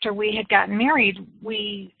 shortly after we had gotten married,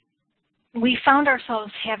 we found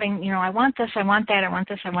ourselves having, I want this, I want that, I want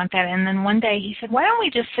this, I want that. And then one day he said, why don't we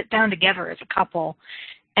just sit down together as a couple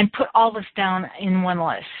and put all this down in one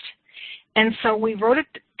list? And so we wrote it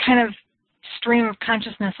kind of stream of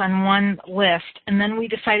consciousness on one list, and then we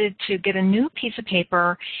decided to get a new piece of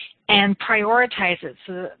paper and prioritize it.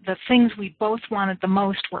 So the things we both wanted the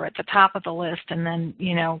most were at the top of the list, and then,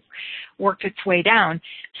 worked its way down.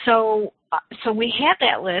 So we had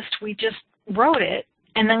that list. We just wrote it,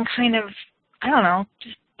 and then kind of,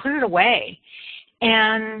 just put it away.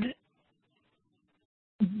 And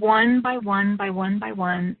one by one by one by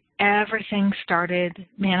one, everything started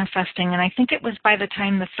manifesting. And I think it was by the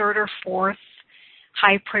time the third or fourth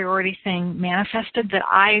high priority thing manifested that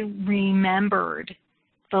I remembered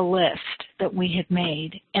the list that we had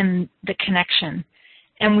made and the connection.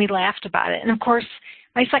 And we laughed about it. And of course,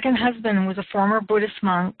 my second husband was a former Buddhist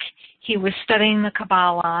monk. He was studying the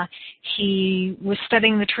Kabbalah. He was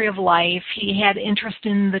studying the Tree of Life. He had interest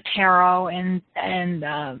in the tarot and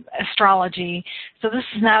astrology. So this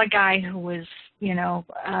is not a guy who was,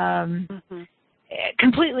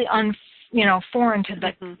 completely foreign to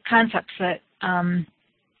the concepts that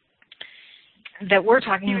we're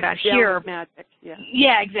talking about here. Magic, yeah.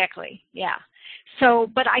 Yeah, exactly. Yeah. So,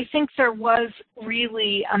 but I think there was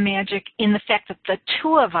really a magic in the fact that the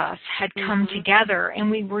two of us had come together, and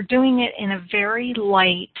we were doing it in a very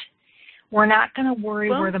light, we're not going to worry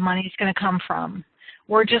where the money's going to come from.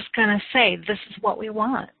 We're just going to say, this is what we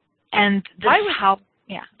want. And this is how,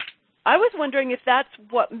 I was wondering if that's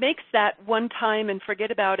what makes that one time and forget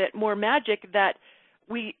about it more magic, that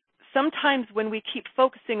we sometimes when we keep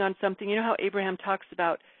focusing on something, you know how Abraham talks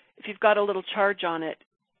about if you've got a little charge on it,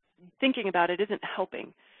 thinking about it isn't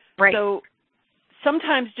helping. Right. So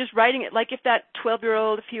sometimes just writing it, like if that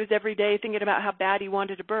 12-year-old, if he was every day thinking about how bad he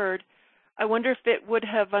wanted a bird, I wonder if it would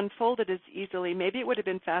have unfolded as easily. Maybe it would have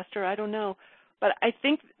been faster. I don't know. But I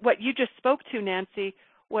think what you just spoke to, Nancy,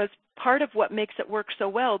 was part of what makes it work so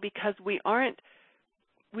well, because we aren't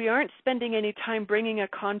spending any time bringing a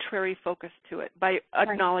contrary focus to it by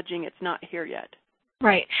acknowledging it's not here yet.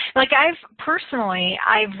 Right. Like I've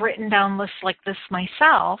written down lists like this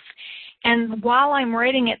myself, And while I'm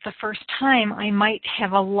writing it the first time, I might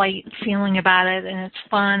have a light feeling about it, and it's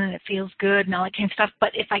fun, and it feels good, and all that kind of stuff.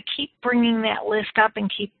 But if I keep bringing that list up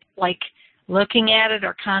and keep, like, looking at it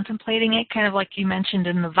or contemplating it, kind of like you mentioned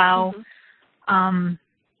in the vow,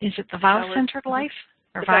 is it the vow-centered life?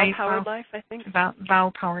 Or the vow-powered life, I think.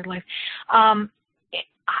 Vow-powered life. I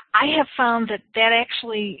have found that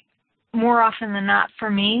actually, more often than not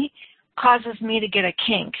for me, causes me to get a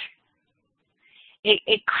kink.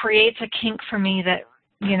 It creates a kink for me that,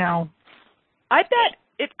 you know. I bet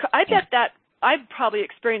that I've probably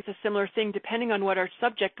experienced a similar thing depending on what our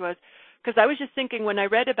subject was, because I was just thinking when I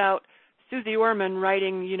read about Susie Orman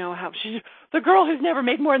writing, you know, how she's the girl who's never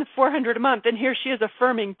made more than $400 a month, and here she is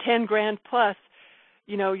affirming 10 grand plus,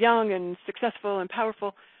 you know, young and successful and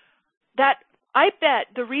powerful. That I bet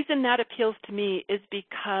the reason that appeals to me is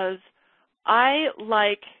because I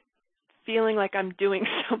like feeling like I'm doing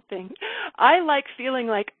something. I like feeling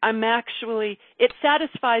like I'm actually, it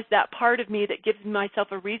satisfies that part of me that gives myself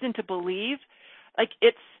a reason to believe. Like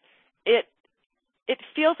it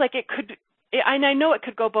feels like it could, and I know it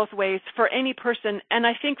could go both ways for any person, and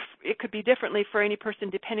I think it could be differently for any person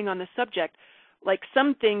depending on the subject. Like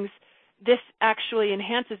some things, this actually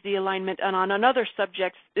enhances the alignment, and on other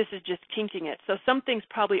subjects, this is just kinking it. So some things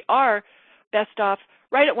probably are best off,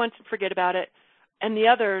 write it once and forget about it, and the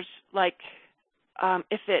others, like I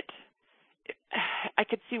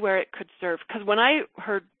could see where it could serve. Because when I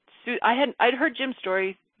heard, I'd heard Jim's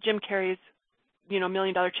story, Jim Carrey's, you know, $1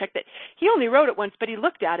 million check, that he only wrote it once, but he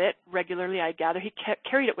looked at it regularly, I gather. He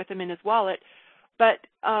carried it with him in his wallet. But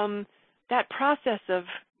that process of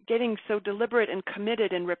getting so deliberate and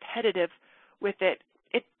committed and repetitive with it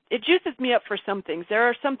juices me up for some things. There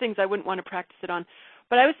are some things I wouldn't want to practice it on.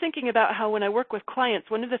 But I was thinking about how when I work with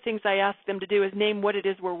clients, one of the things I ask them to do is name what it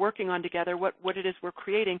is we're working on together, what it is we're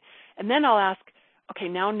creating. And then I'll ask, okay,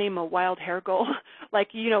 now name a wild hair goal. Like,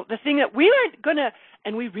 you know, the thing that we aren't going to,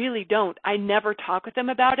 and we really don't. I never talk with them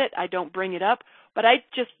about it. I don't bring it up. But I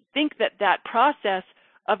just think that process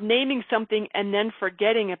of naming something and then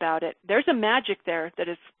forgetting about it, there's a magic there that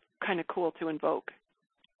is kind of cool to invoke.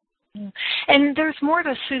 And there's more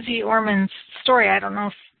to Susie Orman's story. I don't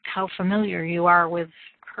know how familiar you are with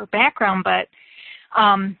her background, but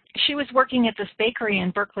she was working at this bakery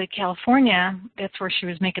in Berkeley, California. That's where she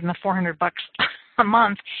was making the $400 a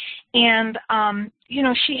month. And, you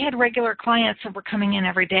know, she had regular clients that were coming in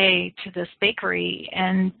every day to this bakery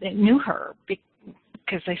and they knew her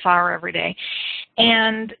because they saw her every day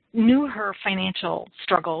and knew her financial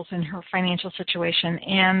struggles and her financial situation.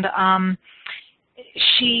 And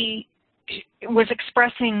she was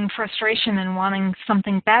expressing frustration and wanting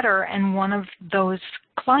something better, and one of those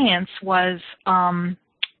clients was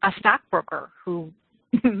a stockbroker who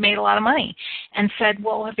made a lot of money and said,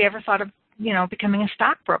 well, have you ever thought of, you know, becoming a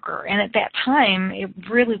stockbroker? And at that time, it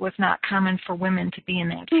really was not common for women to be in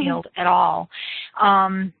that field at all.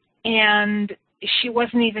 And she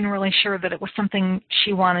wasn't even really sure that it was something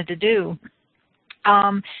she wanted to do.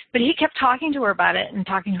 But he kept talking to her about it, and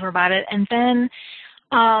then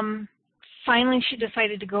finally she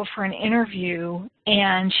decided to go for an interview,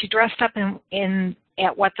 and she dressed up in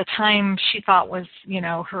at what the time she thought was, you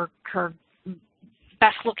know, her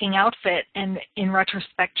best looking outfit, and in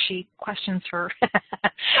retrospect she questions her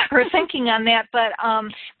her thinking on that, but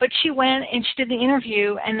she went and she did the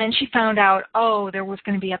interview, and then she found out, oh, there was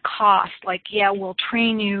going to be a cost, like, yeah, we'll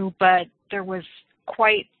train you, but there was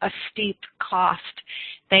quite a steep cost.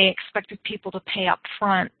 They expected people to pay up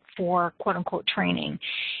front for quote unquote training,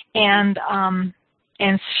 and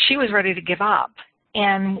she was ready to give up,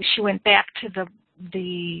 and she went back to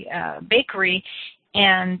the bakery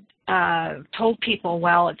and told people,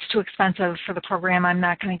 well, it's too expensive for the program, I'm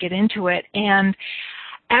not going to get into it. And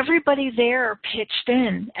everybody there pitched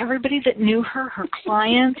in. Everybody that knew her, her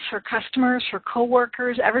clients, her customers, her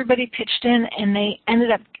coworkers, everybody pitched in, and they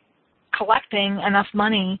ended up collecting enough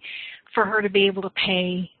money for her to be able to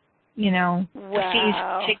pay, you know, the fees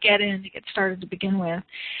to get in, to get started to begin with.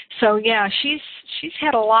 So yeah, she's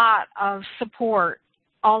had a lot of support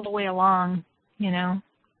all the way along, you know.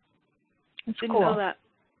 It's Didn't cool. know that.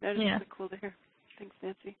 That is really cool to hear. Thanks,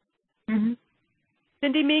 Nancy. Mm-hmm.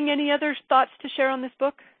 Cindy Ming, any other thoughts to share on this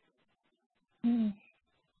book? I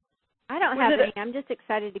don't have any. I'm just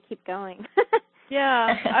excited to keep going.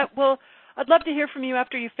 Yeah. Well, I'd love to hear from you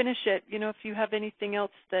after you finish it. You know, if you have anything else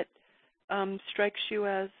that strikes you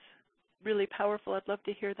as really powerful, I'd love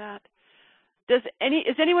to hear that. Is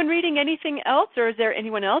anyone reading anything else, or is there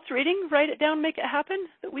anyone else reading Write It Down, Make It Happen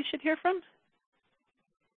that we should hear from?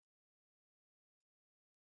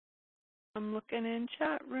 I'm looking in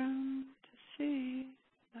chat room to see.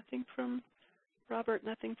 Nothing from Robert,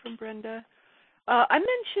 nothing from Brenda. I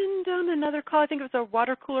mentioned on another call, I think it was a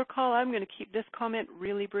water cooler call. I'm going to keep this comment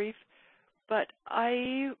really brief, but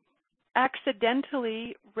I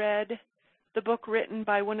accidentally read the book written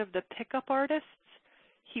by one of the pickup artists.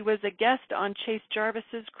 He was a guest on Chase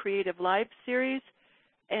Jarvis's Creative Live series,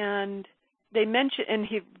 and they mentioned, and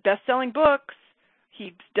he best-selling books.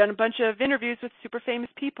 He's done a bunch of interviews with super famous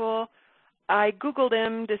people. I Googled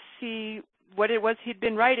him to see what it was he'd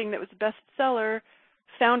been writing that was a bestseller,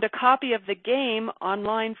 found a copy of the game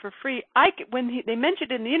online for free. When they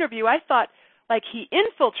mentioned in the interview, I thought like he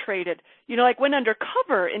infiltrated, like went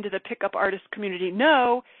undercover into the pickup artist community.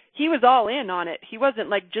 No, he was all in on it. He wasn't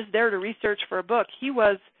like just there to research for a book. He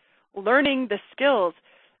was learning the skills.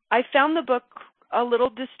 I found the book a little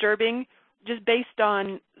disturbing just based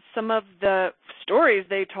on some of the stories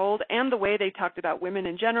they told and the way they talked about women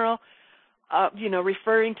in general.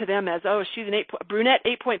 Referring to them as, oh, she's a brunette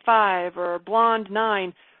 8.5 or blonde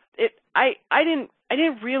 9. I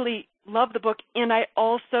didn't really love the book, and I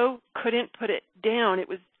also couldn't put it down. It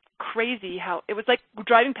was crazy how it was like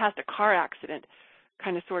driving past a car accident,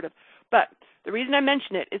 kind of, sort of. But the reason I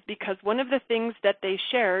mention it is because one of the things that they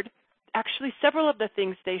shared, actually several of the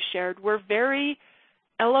things they shared, were very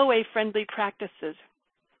LOA-friendly practices.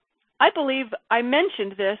 I believe I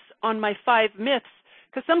mentioned this on my 5 myths,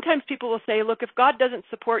 because sometimes people will say, look, if God doesn't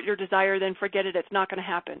support your desire, then forget it, it's not going to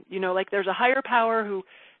happen. Like there's a higher power who,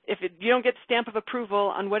 you don't get stamp of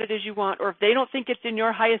approval on what it is you want, or if they don't think it's in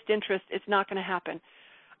your highest interest, it's not going to happen.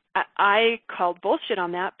 I called bullshit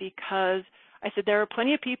on that because I said there are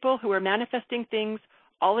plenty of people who are manifesting things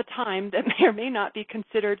all the time that may or may not be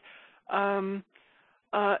considered,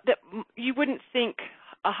 that you wouldn't think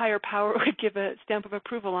a higher power would give a stamp of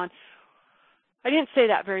approval on. I didn't say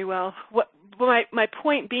that very well. My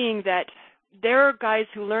point being that there are guys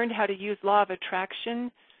who learned how to use law of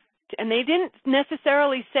attraction, and they didn't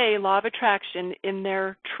necessarily say law of attraction in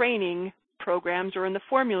their training programs or in the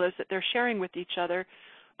formulas that they're sharing with each other,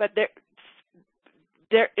 but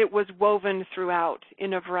it was woven throughout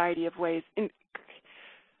in a variety of ways, in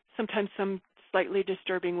sometimes some slightly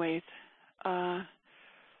disturbing ways,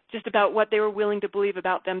 just about what they were willing to believe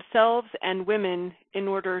about themselves and women in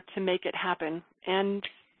order to make it happen. And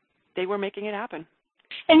they were making it happen.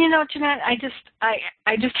 And Jeanette, I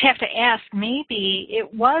just have to ask, maybe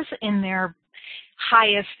it was in their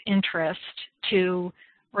highest interest to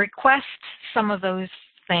request some of those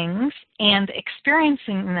things and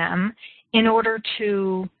experiencing them in order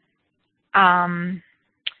to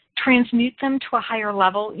transmute them to a higher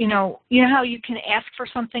level. You know how you can ask for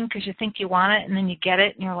something because you think you want it, and then you get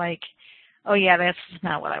it, and you're like, oh yeah, that's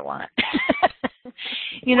not what I want.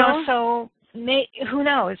 So who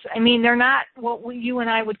knows? I mean, they're not what you and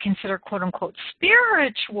I would consider quote unquote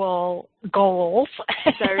spiritual goals.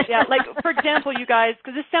 Yeah, like for example, you guys,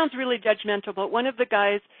 because this sounds really judgmental, but one of the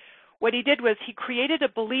guys, what he did was he created a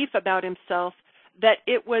belief about himself that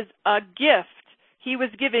it was a gift he was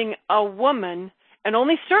giving a woman, and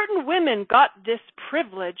only certain women got this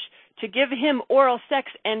privilege to give him oral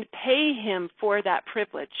sex and pay him for that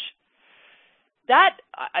privilege.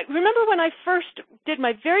 I remember when I first did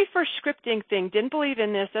my very first scripting thing, didn't believe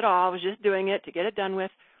in this at all, I was just doing it to get it done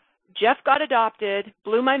with. Jeff got adopted,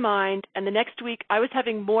 blew my mind, and the next week I was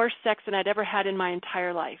having more sex than I'd ever had in my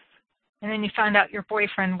entire life. And then you found out your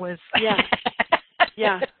boyfriend was...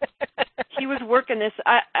 Yeah. He was working this,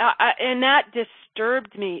 and that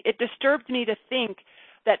disturbed me. It disturbed me to think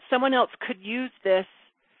that someone else could use this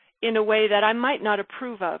in a way that I might not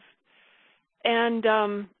approve of. And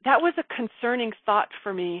that was a concerning thought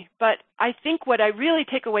for me. But I think what I really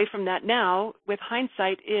take away from that now, with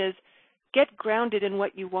hindsight, is get grounded in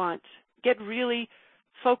what you want. Get really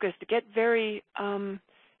focused. Get very,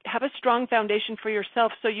 have a strong foundation for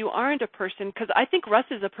yourself so you aren't a person, because I think Russ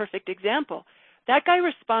is a perfect example. That guy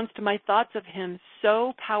responds to my thoughts of him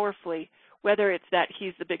so powerfully, whether it's that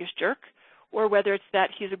he's the biggest jerk or whether it's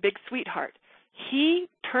that he's a big sweetheart. He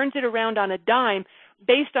turns it around on a dime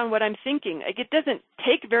based on what I'm thinking. Like, it doesn't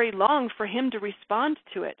take very long for him to respond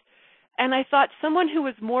to it. And I thought someone who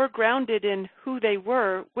was more grounded in who they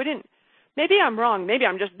were wouldn't, maybe I'm wrong, maybe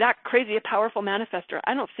I'm just that crazy a powerful manifestor.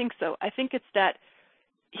 I don't think so. I think it's that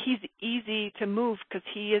he's easy to move because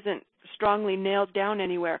he isn't strongly nailed down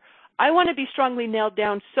anywhere. I want to be strongly nailed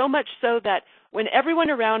down, so much so that when everyone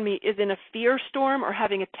around me is in a fear storm or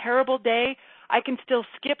having a terrible day, I can still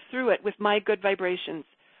skip through it with my good vibrations.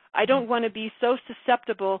 I don't want to be so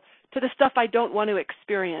susceptible to the stuff I don't want to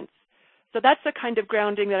experience. So that's the kind of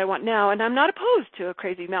grounding that I want now, and I'm not opposed to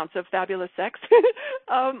crazy amounts of fabulous sex,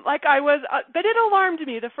 like I was. But it alarmed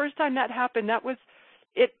me the first time that happened. That was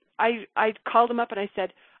it. I called him up and I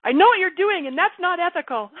said, I know what you're doing, and that's not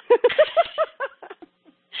ethical.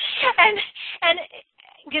 and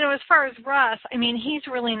as far as Russ, I mean, he's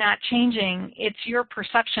really not changing. It's your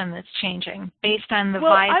perception that's changing based on the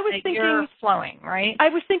vibe that you're flowing, right? I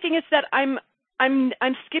was thinking it's that I'm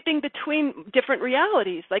skipping between different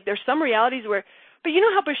realities. Like there's some realities where, but you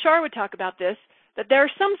know how Bashar would talk about this, that there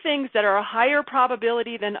are some things that are a higher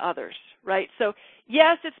probability than others, right? So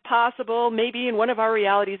yes, it's possible maybe in one of our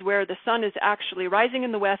realities where the sun is actually rising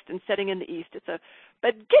in the west and setting in the east.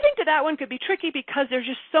 But getting to that one could be tricky because there's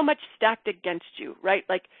just so much stacked against you, right?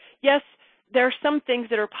 Like, yes, there are some things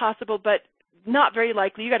that are possible, but not very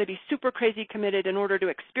likely. You got to be super crazy committed in order to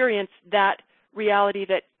experience that reality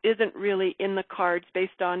that isn't really in the cards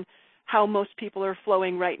based on how most people are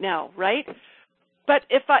flowing right now, right? But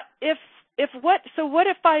what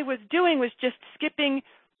if I was doing was just skipping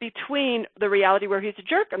between the reality where he's a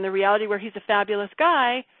jerk and the reality where he's a fabulous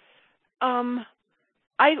guy?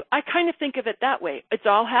 I kind of think of it that way. It's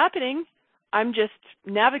all happening. I'm just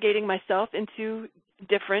navigating myself into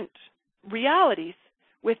different realities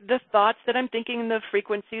with the thoughts that I'm thinking and the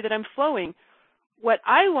frequency that I'm flowing. What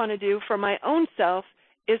I want to do for my own self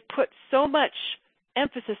is put so much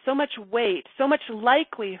emphasis, so much weight, so much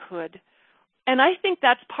likelihood. And I think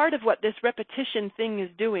that's part of what this repetition thing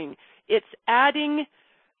is doing. It's adding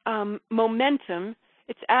momentum.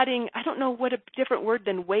 It's adding, I don't know what a different word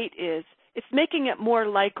than weight is. It's making it more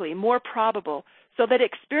likely, more probable, so that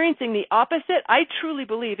experiencing the opposite, I truly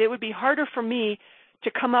believe it would be harder for me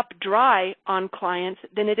to come up dry on clients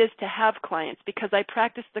than it is to have clients because I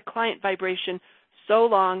practice the client vibration so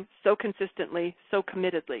long, so consistently, so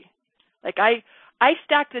committedly. Like I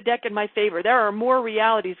stack the deck in my favor. There are more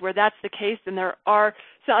realities where that's the case than there are.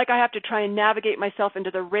 It's not like I have to try and navigate myself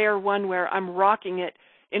into the rare one where I'm rocking it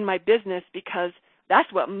in my business because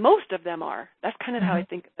that's what most of them are. That's kind of how I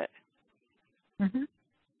think of it. Mm-hmm.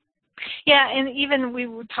 Yeah, and even we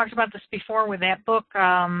talked about this before with that book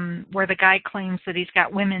where the guy claims that he's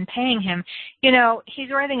got women paying him. He's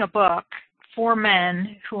writing a book for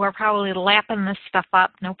men who are probably lapping this stuff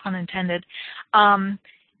up, no pun intended. And,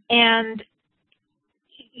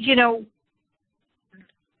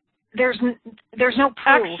 there's no proof.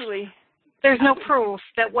 Actually, there's no proof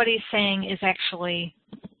that what he's saying is actually,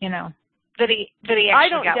 that he actually I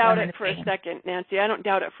don't got doubt women it for a him. second, Nancy. I don't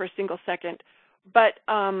doubt it for a single second. But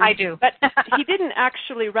I do. But he didn't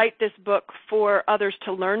actually write this book for others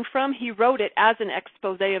to learn from. He wrote it as an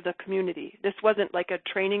expose of the community. This wasn't like a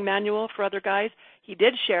training manual for other guys. He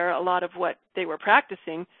did share a lot of what they were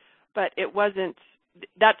practicing, but it wasn't.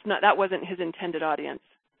 That wasn't his intended audience.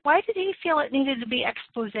 Why did he feel it needed to be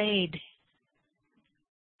exposed? I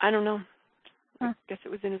don't know. I guess it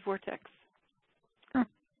was in his vortex.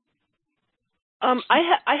 I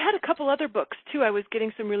had a couple other books, too. I was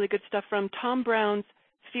getting some really good stuff from Tom Brown's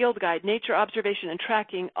Field Guide, Nature Observation and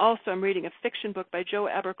Tracking. Also, I'm reading a fiction book by Joe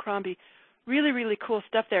Abercrombie. Really, really cool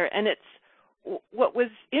stuff there. And what was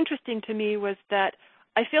interesting to me was that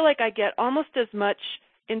I feel like I get almost as much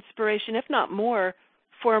inspiration, if not more,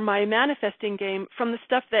 for my manifesting game from the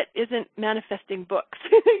stuff that isn't manifesting books.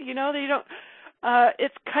 They don't.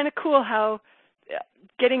 It's kind of cool how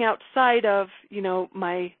getting outside of,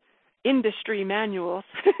 my industry manuals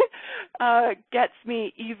gets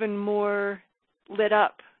me even more lit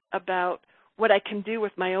up about what I can do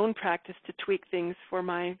with my own practice to tweak things for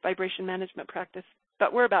my vibration management practice.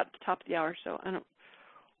 But we're about at the top of the hour, so I don't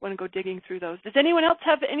want to go digging through those. Does anyone else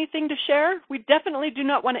have anything to share? We definitely do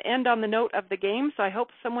not want to end on the note of the game, so I hope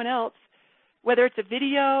someone else, whether it's a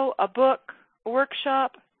video, a book, a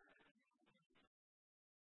workshop.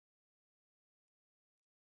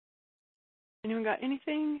 Anyone got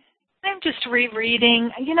anything? I'm just rereading.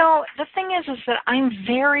 The thing is that I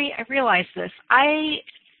realize this, I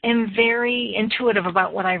am very intuitive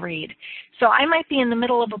about what I read. So I might be in the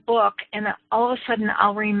middle of a book and all of a sudden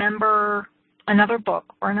I'll remember another book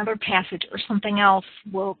or another passage or something else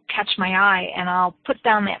will catch my eye and I'll put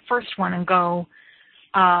down that first one and go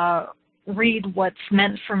read what's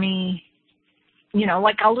meant for me.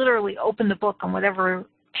 Like I'll literally open the book and whatever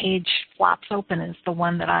page flops open is the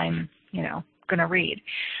one that I'm, going to read.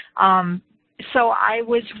 So I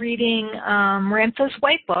was reading Ramtha's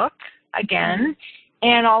White Book again,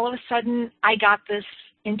 and all of a sudden I got this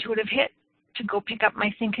intuitive hit to go pick up my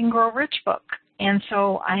Think and Grow Rich book. And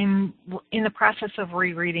so I'm in the process of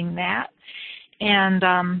rereading that. And,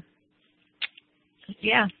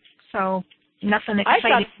 so nothing exciting. I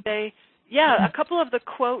got to say, a couple of the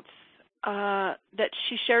quotes that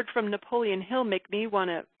she shared from Napoleon Hill make me want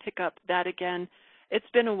to pick up that again. It's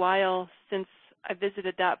been a while since I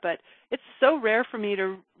visited that, but it's so rare for me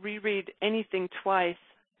to reread anything twice.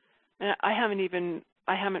 I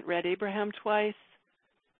I haven't read Abraham twice.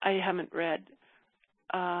 I haven't read,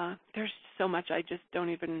 there's so much I just don't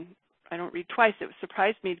read twice. It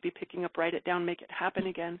surprised me to be picking up Write It Down, Make It Happen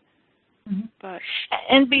again. Mm-hmm. But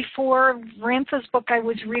and before Ramtha's book, I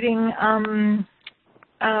was reading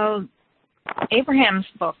Abraham's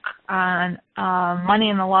book on money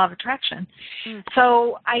and the law of attraction.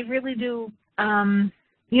 So I really do,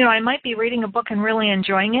 I might be reading a book and really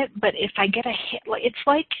enjoying it, but if I get a hit, it's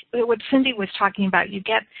like what Cindy was talking about. You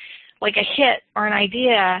get like a hit or an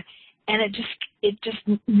idea, and it just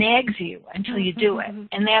nags you until you do it.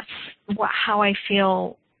 And that's how I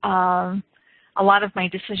feel a lot of my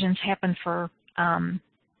decisions happen for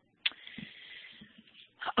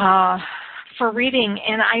reading.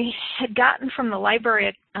 And I had gotten from the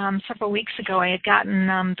library several weeks ago, I had gotten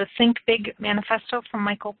the Think Big Manifesto from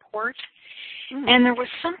Michael Port. And there was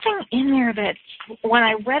something in there that when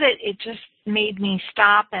I read it, it just made me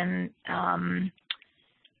stop and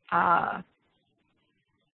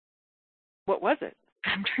what was it?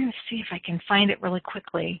 I'm trying to see if I can find it really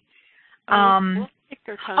quickly. We'll take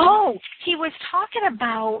our time. Oh, he was talking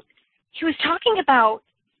about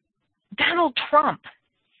Donald Trump.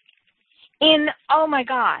 Oh my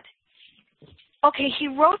God. Okay, he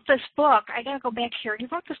wrote this book. I got to go back here. He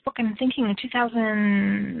wrote this book, I'm thinking, in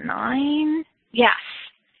 2009. Yes.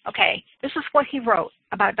 Okay, this is what he wrote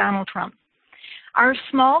about Donald Trump. Our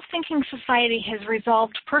small thinking society has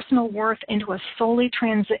resolved personal worth into a solely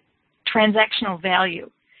transactional value.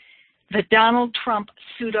 The Donald Trump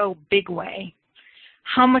pseudo-big way.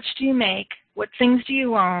 How much do you make? What things do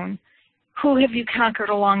you own? Who have you conquered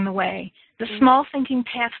along the way? The small thinking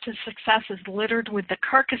path to success is littered with the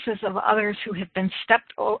carcasses of others who have been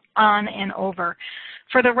stepped on and over.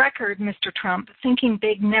 For the record, Mr. Trump, thinking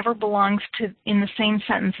big never belongs in the same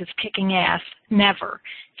sentence as kicking ass. Never.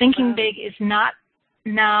 Thinking big is not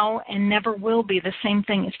now and never will be the same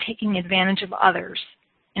thing as taking advantage of others.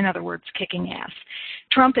 In other words, kicking ass.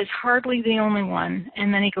 Trump is hardly the only one,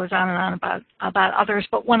 and then he goes on and on about others.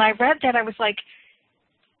 But when I read that, I was like,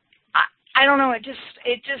 I don't know. It just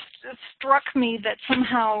struck me that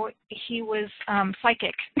somehow he was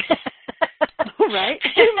psychic. Right.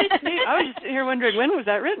 I was just here wondering, when was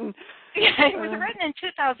that written? Yeah, it was written in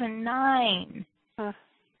 2009.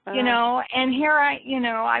 And here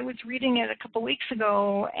I was reading it a couple weeks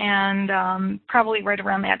ago, and probably right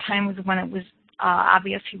around that time was when it was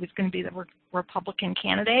obvious he was going to be the Republican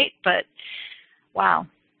candidate. But wow,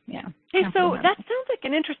 yeah. Hey, so that sounds like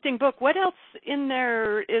an interesting book. What else in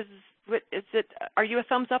there is? What is it? Are you a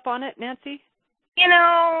thumbs up on it, Nancy?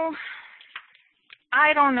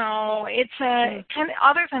 I don't know. It's kind of,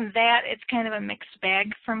 other than that, it's kind of a mixed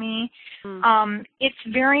bag for me. It's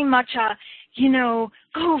very much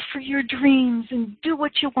go for your dreams and do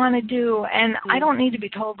what you want to do, and I don't need to be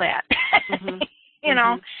told that.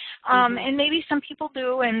 And maybe some people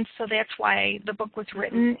do, and so that's why the book was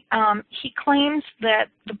written. He claims that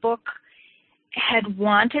the book had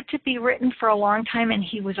wanted to be written for a long time, and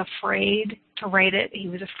he was afraid to write it. He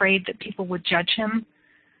was afraid that people would judge him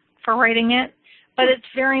for writing it. But it's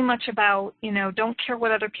very much about, don't care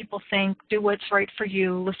what other people think, do what's right for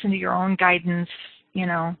you, listen to your own guidance,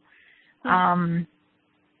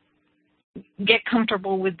 get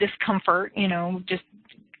comfortable with discomfort, just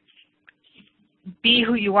be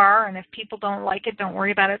who you are, and if people don't like it, don't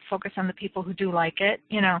worry about it, focus on the people who do like it,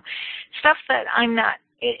 stuff that I'm not.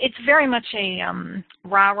 It's very much a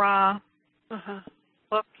rah-rah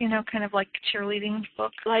book, kind of like cheerleading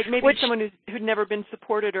book. Like maybe someone who'd never been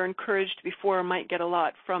supported or encouraged before might get a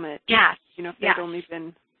lot from it. Yes. If they've only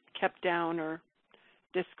been kept down or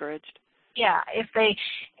discouraged. Yeah,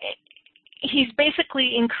 he's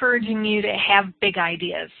basically encouraging you to have big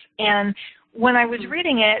ideas. And when I was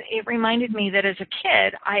reading it, it reminded me that as a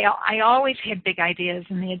kid, I always had big ideas,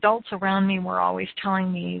 and the adults around me were always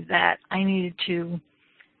telling me that I needed to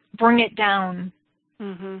bring it down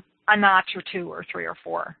a notch or two or three or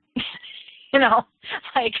four.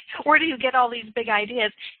 Like, where do you get all these big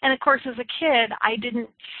ideas? And, of course, as a kid, I didn't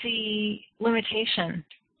see limitation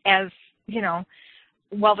as,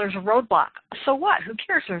 well, there's a roadblock. So what? Who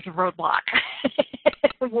cares there's a roadblock?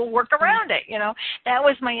 We'll work around it, That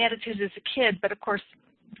was my attitude as a kid. But, of course,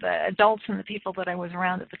 the adults and the people that I was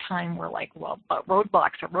around at the time were like, well, but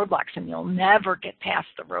roadblocks are roadblocks, and you'll never get past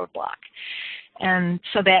the roadblock. And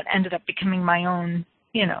so that ended up becoming my own,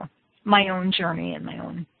 my own journey and my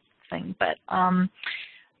own thing. But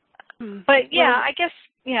yeah, I guess,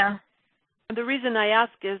 yeah. The reason I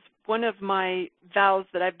ask is one of my vows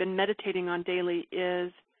that I've been meditating on daily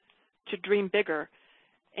is to dream bigger.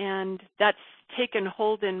 And that's taken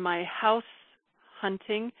hold in my house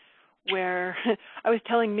hunting, where I was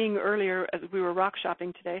telling Ming earlier as we were rock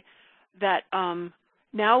shopping today that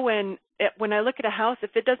now when I look at a house,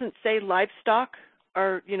 if it doesn't say livestock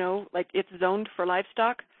or, like it's zoned for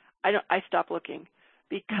livestock, I stop looking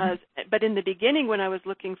because, but in the beginning when I was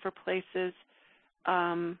looking for places,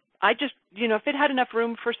 I just, if it had enough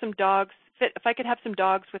room for some dogs, if I could have some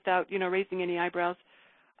dogs without, raising any eyebrows,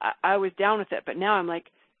 I was down with it. But now I'm like,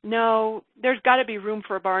 no, there's got to be room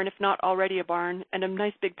for a barn, if not already a barn, and a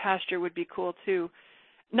nice big pasture would be cool too.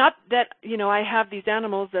 Not that, I have these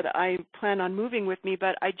animals that I plan on moving with me,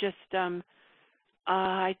 but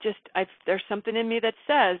there's something in me that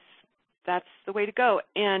says that's the way to go.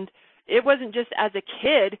 And it wasn't just as a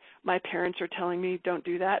kid, my parents were telling me don't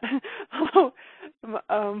do that.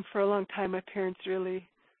 For a long time, my parents really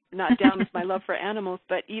not down with my love for animals,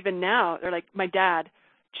 but even now, they're like, my dad,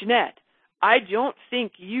 Jeanette, I don't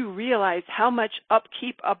think you realize how much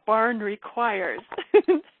upkeep a barn requires.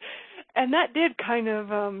 And that did kind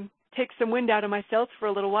of take some wind out of my sails for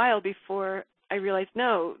a little while before I realized,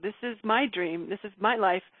 no, this is my dream. This is my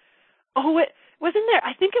life. Oh, it was in there.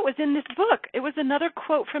 I think it was in this book. It was another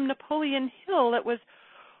quote from Napoleon Hill. It was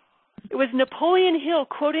Napoleon Hill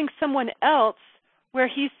quoting someone else where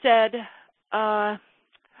he said, hang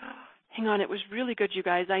on, it was really good, you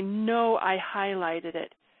guys. I know I highlighted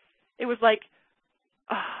it. It was like,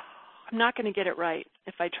 I'm not going to get it right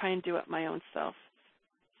if I try and do it my own self.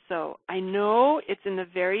 So I know it's in the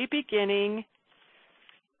very beginning,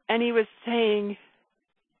 and he was saying,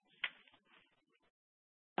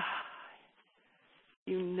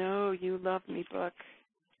 you know you love me, book.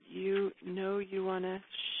 You know you want to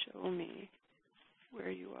show me where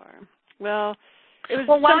you are. Well, it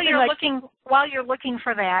was while you're looking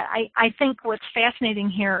for that, I think what's fascinating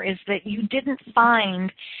here is that you didn't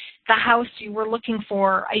find the house you were looking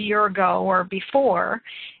for a year ago or before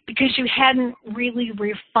because you hadn't really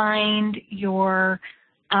refined your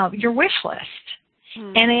wish list.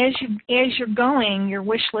 And as you're going, your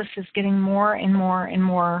wish list is getting more and more and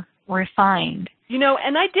more refined.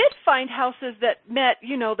 And I did find houses that met,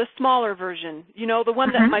 the smaller version, the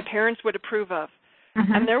one that my parents would approve of.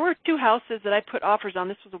 And there were 2 houses that I put offers on.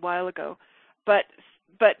 This was a while ago. But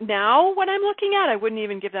now when I'm looking at, I wouldn't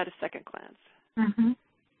even give that a second glance.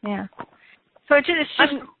 Yeah. So it's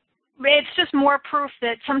just more proof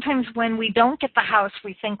that sometimes when we don't get the house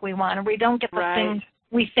we think we want, or we don't get the thing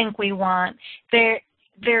we think we want,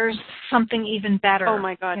 there's something even better. Oh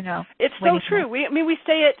my God! It's so true. We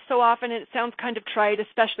say it so often, and it sounds kind of trite,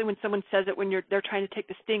 especially when someone says it when they're trying to take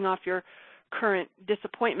the sting off your current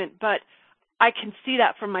disappointment. But I can see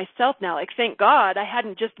that for myself now. Like, thank God I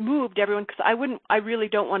hadn't just moved everyone, because I really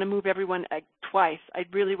don't want to move everyone twice. I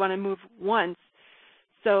really want to move once.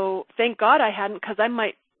 So thank God I hadn't, because I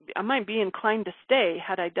might be inclined to stay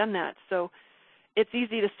had I done that. So it's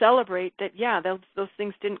easy to celebrate that, those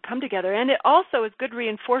things didn't come together. And it also is good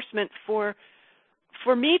reinforcement for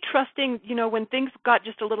me trusting, when things got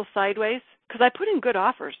just a little sideways, because I put in good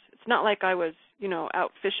offers. It's not like I was,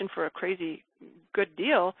 out fishing for a crazy good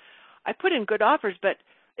deal. I put in good offers, but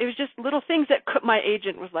it was just little things that my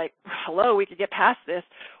agent was like, hello, we could get past this.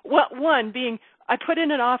 One being, I put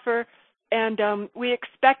in an offer, and we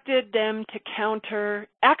expected them to counter.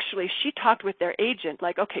 Actually, she talked with their agent,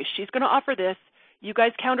 like, okay, she's going to offer this. You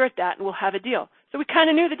guys counter at that, and we'll have a deal. So we kind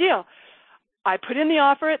of knew the deal. I put in the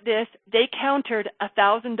offer at this. They countered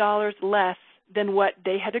 $1,000 less than what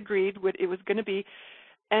they had agreed it was going to be,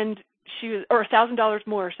 and or $1,000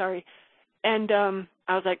 more, sorry. And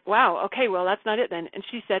I was like, wow, okay, well, that's not it then. And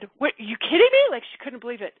she said, what, are you kidding me? Like, she couldn't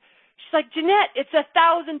believe it. She's like, Jeanette, it's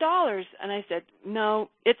 $1,000. And I said, no,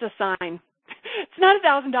 it's a sign. It's not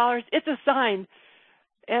 $1,000. It's a sign.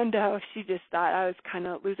 And she just thought I was kind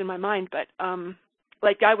of losing my mind. But,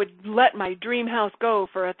 like, I would let my dream house go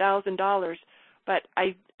for $1,000. But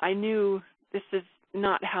I knew this is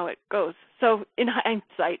not how it goes. So in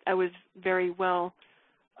hindsight, I was very well,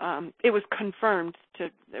 it was confirmed.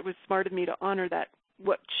 It was smart of me to honor that,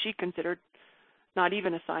 what she considered not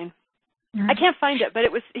even a sign. I can't find it, but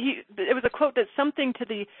it was a quote that's something to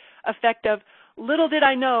the effect of, little did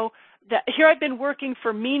I know that here I've been working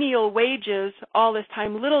for menial wages all this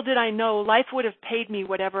time. Little did I know life would have paid me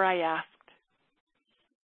whatever I asked.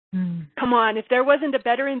 Come on, if there wasn't a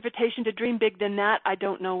better invitation to dream big than that, I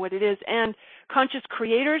don't know what it is. And conscious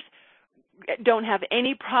creators don't have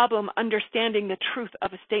any problem understanding the truth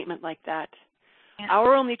of a statement like that. Yeah.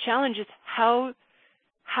 Our only challenge is how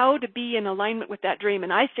to be in alignment with that dream.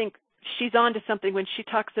 And I think she's on to something when she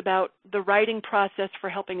talks about the writing process for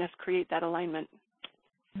helping us create that alignment.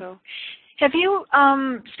 So, have you,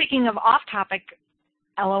 speaking of off-topic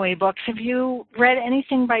LOA books, have you read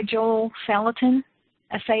anything by Joel Salatin?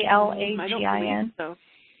 Salagin. I don't believe so.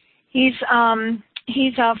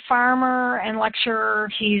 He's a farmer and lecturer.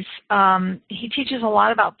 He teaches a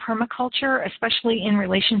lot about permaculture, especially in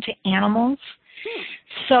relation to animals.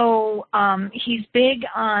 So he's big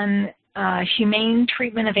on humane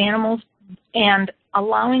treatment of animals and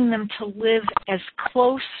allowing them to live as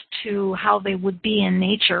close to how they would be in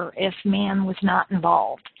nature if man was not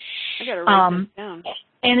involved. I got to write this down.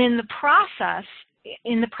 And in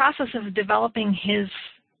the process of developing his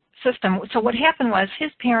system, so what happened was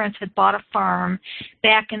his parents had bought a farm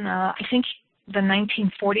back in I think the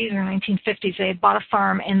 1940s or 1950s. They had bought a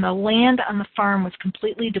farm, and the land on the farm was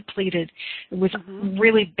completely depleted. It was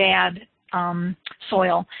really bad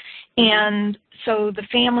soil. And so the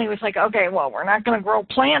family was like, okay, well, we're not going to grow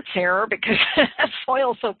plants here because the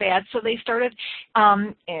soil's so bad. So they started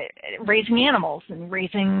raising animals and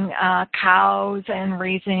raising cows and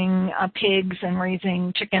raising pigs and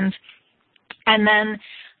raising chickens. And then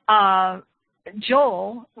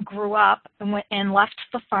Joel grew up and went and left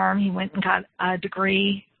the farm. He went and got a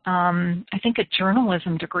degree, I think a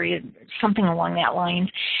journalism degree, something along that line.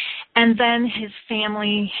 And then his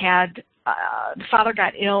family had, the father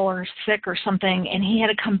got ill or sick or something, and he had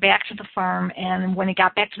to come back to the farm. And when he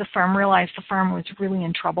got back to the farm, realized the farm was really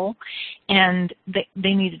in trouble, and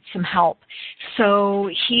they needed some help. So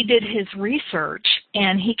he did his research,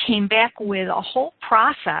 and he came back with a whole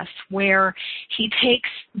process where he takes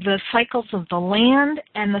the cycles of the land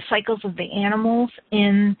and the cycles of the animals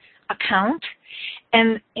in account.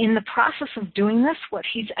 And in the process of doing this, what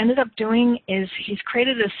he's ended up doing is he's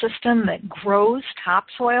created a system that grows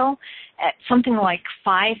topsoil at something like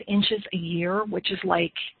 5 inches a year, which is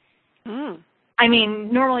like, I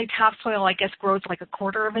mean, normally topsoil, I guess, grows like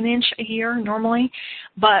 1/4 of an inch a year normally.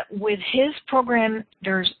 But with his program,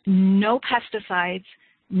 there's no pesticides,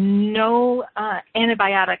 no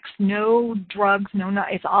antibiotics, no drugs,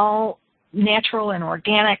 it's all natural and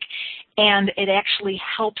organic, and it actually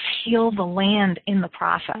helps heal the land in the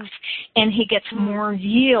process. And he gets more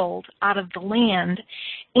yield out of the land,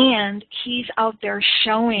 and he's out there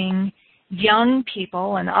showing young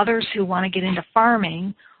people and others who want to get into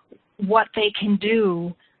farming what they can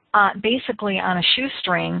do basically on a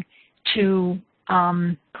shoestring to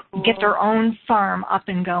get their own farm up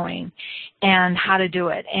and going and how to do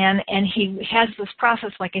it. And he has this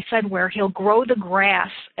process, like I said, where he'll grow the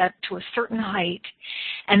grass to a certain height,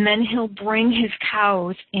 and then he'll bring his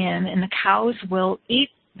cows in, and the cows will eat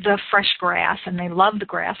the fresh grass, and they love the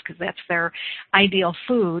grass because that's their ideal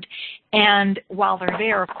food. And while they're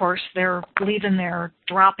there, of course, they're leaving their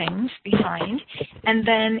droppings behind. And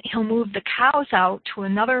then he'll move the cows out to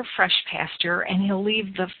another fresh pasture, and he'll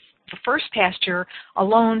leave the first pasture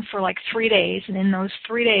alone for like 3 days, and in those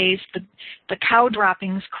 3 days the cow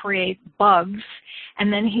droppings create bugs,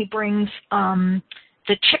 and then he brings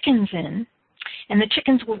the chickens in, and the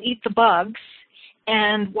chickens will eat the bugs,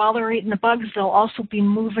 and while they're eating the bugs they'll also be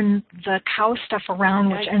moving the cow stuff around,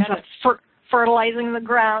 which ends up fertilizing the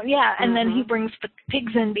ground. And then he brings the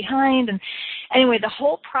pigs in behind, and anyway, the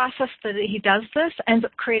whole process that he does this ends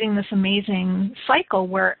up creating this amazing cycle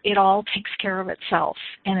where it all takes care of itself,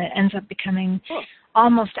 and it ends up becoming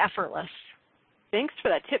almost effortless. Thanks for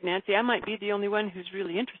that tip, Nancy. I might be the only one who's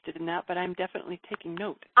really interested in that, but I'm definitely taking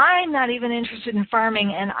note. I'm not even interested in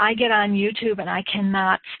farming, and I get on YouTube and I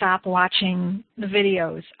cannot stop watching the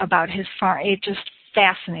videos about his farm. It just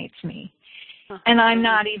fascinates me. And I'm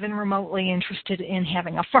not even remotely interested in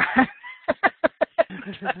having a farm.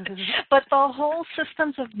 But the whole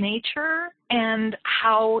systems of nature and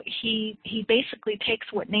how he basically takes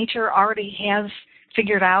what nature already has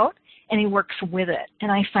figured out and he works with it. And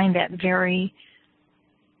I find that very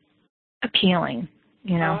appealing,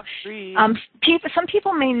 you know. Some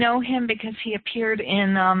people may know him because he appeared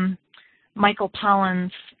in Michael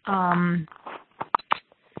Pollan's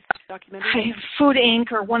documentary? Food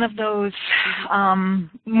Inc. or one of those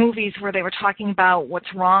movies where they were talking about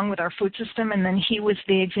what's wrong with our food system, and then he was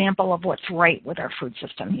the example of what's right with our food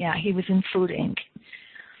system. Yeah, he was in Food Inc.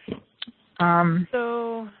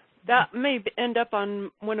 So that may end up on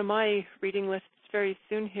one of my reading lists very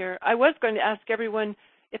soon here. I was going to ask everyone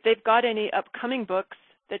if they've got any upcoming books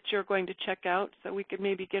that you're going to check out so we could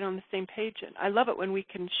maybe get on the same page. And I love it when we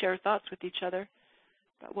can share thoughts with each other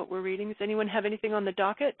about what we're reading. Does anyone have anything on the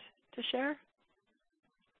docket to share?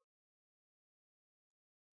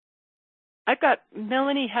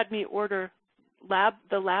 Melanie had me order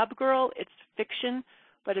The Lab Girl. It's fiction,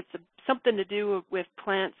 but it's something to do with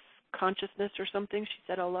plants consciousness or something. She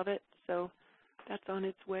said, I'll love it. So that's on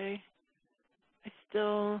its way. I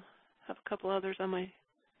still have a couple others on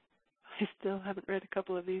I still haven't read a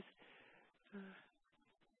couple of these.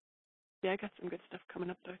 Yeah, I got some good stuff coming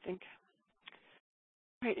up, though, I think.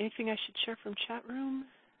 All right, anything I should share from chat room?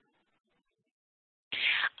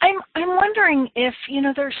 I'm wondering if,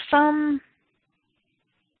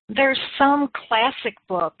 there's some classic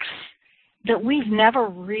books that we've never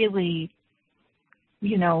really,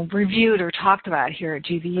 reviewed or talked about here at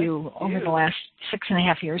GVU over the last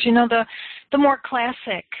 6.5 years. The more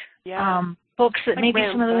classic books that like maybe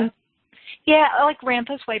Ramtha. some of the, like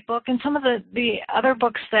Rantha's White Book, and some of the other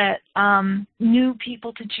books that new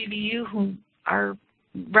people to GVU who are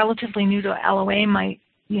relatively new to LOA might,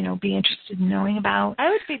 be interested in knowing about. I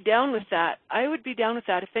would be down with that.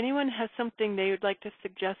 If anyone has something they would like to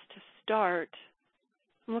suggest to start,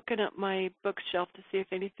 I'm looking at my bookshelf to see if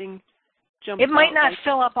anything jumps out. It might not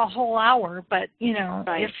fill up a whole hour, but,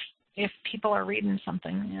 right. if people are reading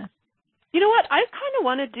something, yeah. You know what? I kind of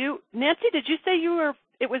want to do, Nancy, did you say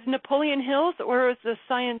it was Napoleon Hill's, or was the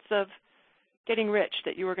Science of Getting Rich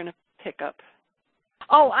that you were going to pick up?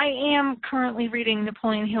 Oh, I am currently reading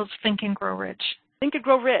Napoleon Hill's Think and Grow Rich. Think and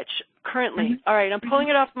Grow Rich, currently. Mm-hmm. All right, I'm pulling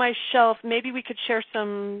it off my shelf. Maybe we could share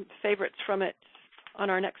some favorites from it on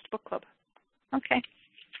our next book club. Okay.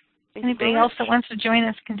 Anybody else that wants to join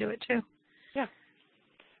us can do it too. Yeah.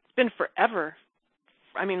 It's been forever.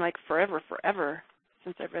 I mean, like forever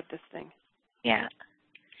since I've read this thing. Yeah.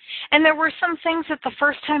 And there were some things that the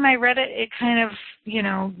first time I read it, it kind of,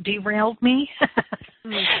 derailed me.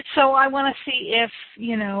 So I want to see if,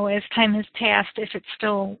 as time has passed, if it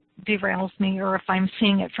still derails me or if I'm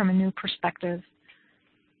seeing it from a new perspective.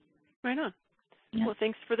 Right on. Yeah. Well,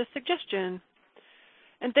 thanks for the suggestion.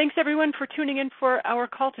 And thanks, everyone, for tuning in for our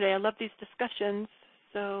call today. I love these discussions.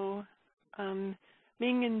 So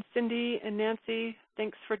Ming and Cindy and Nancy,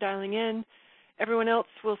 thanks for dialing in. Everyone else,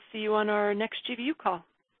 we'll see you on our next GVU call.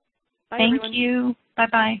 Bye, everyone. Thank you.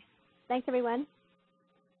 Bye-bye. Thanks, everyone.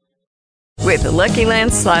 With the Lucky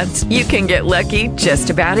Land Slots, you can get lucky just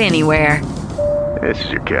about anywhere. This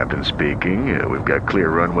is your captain speaking. We've got clear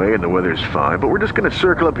runway and the weather's fine, but we're just going to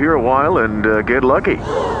circle up here a while and get lucky.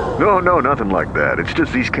 No, nothing like that. It's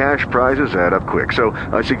just these cash prizes add up quick. So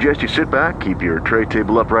I suggest you sit back, keep your tray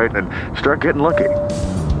table upright, and start getting lucky.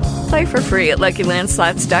 Play for free at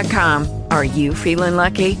LuckyLandSlots.com. Are you feeling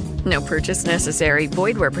lucky? No purchase necessary.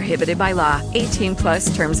 Void where prohibited by law.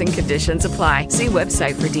 18+ terms and conditions apply. See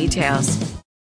website for details.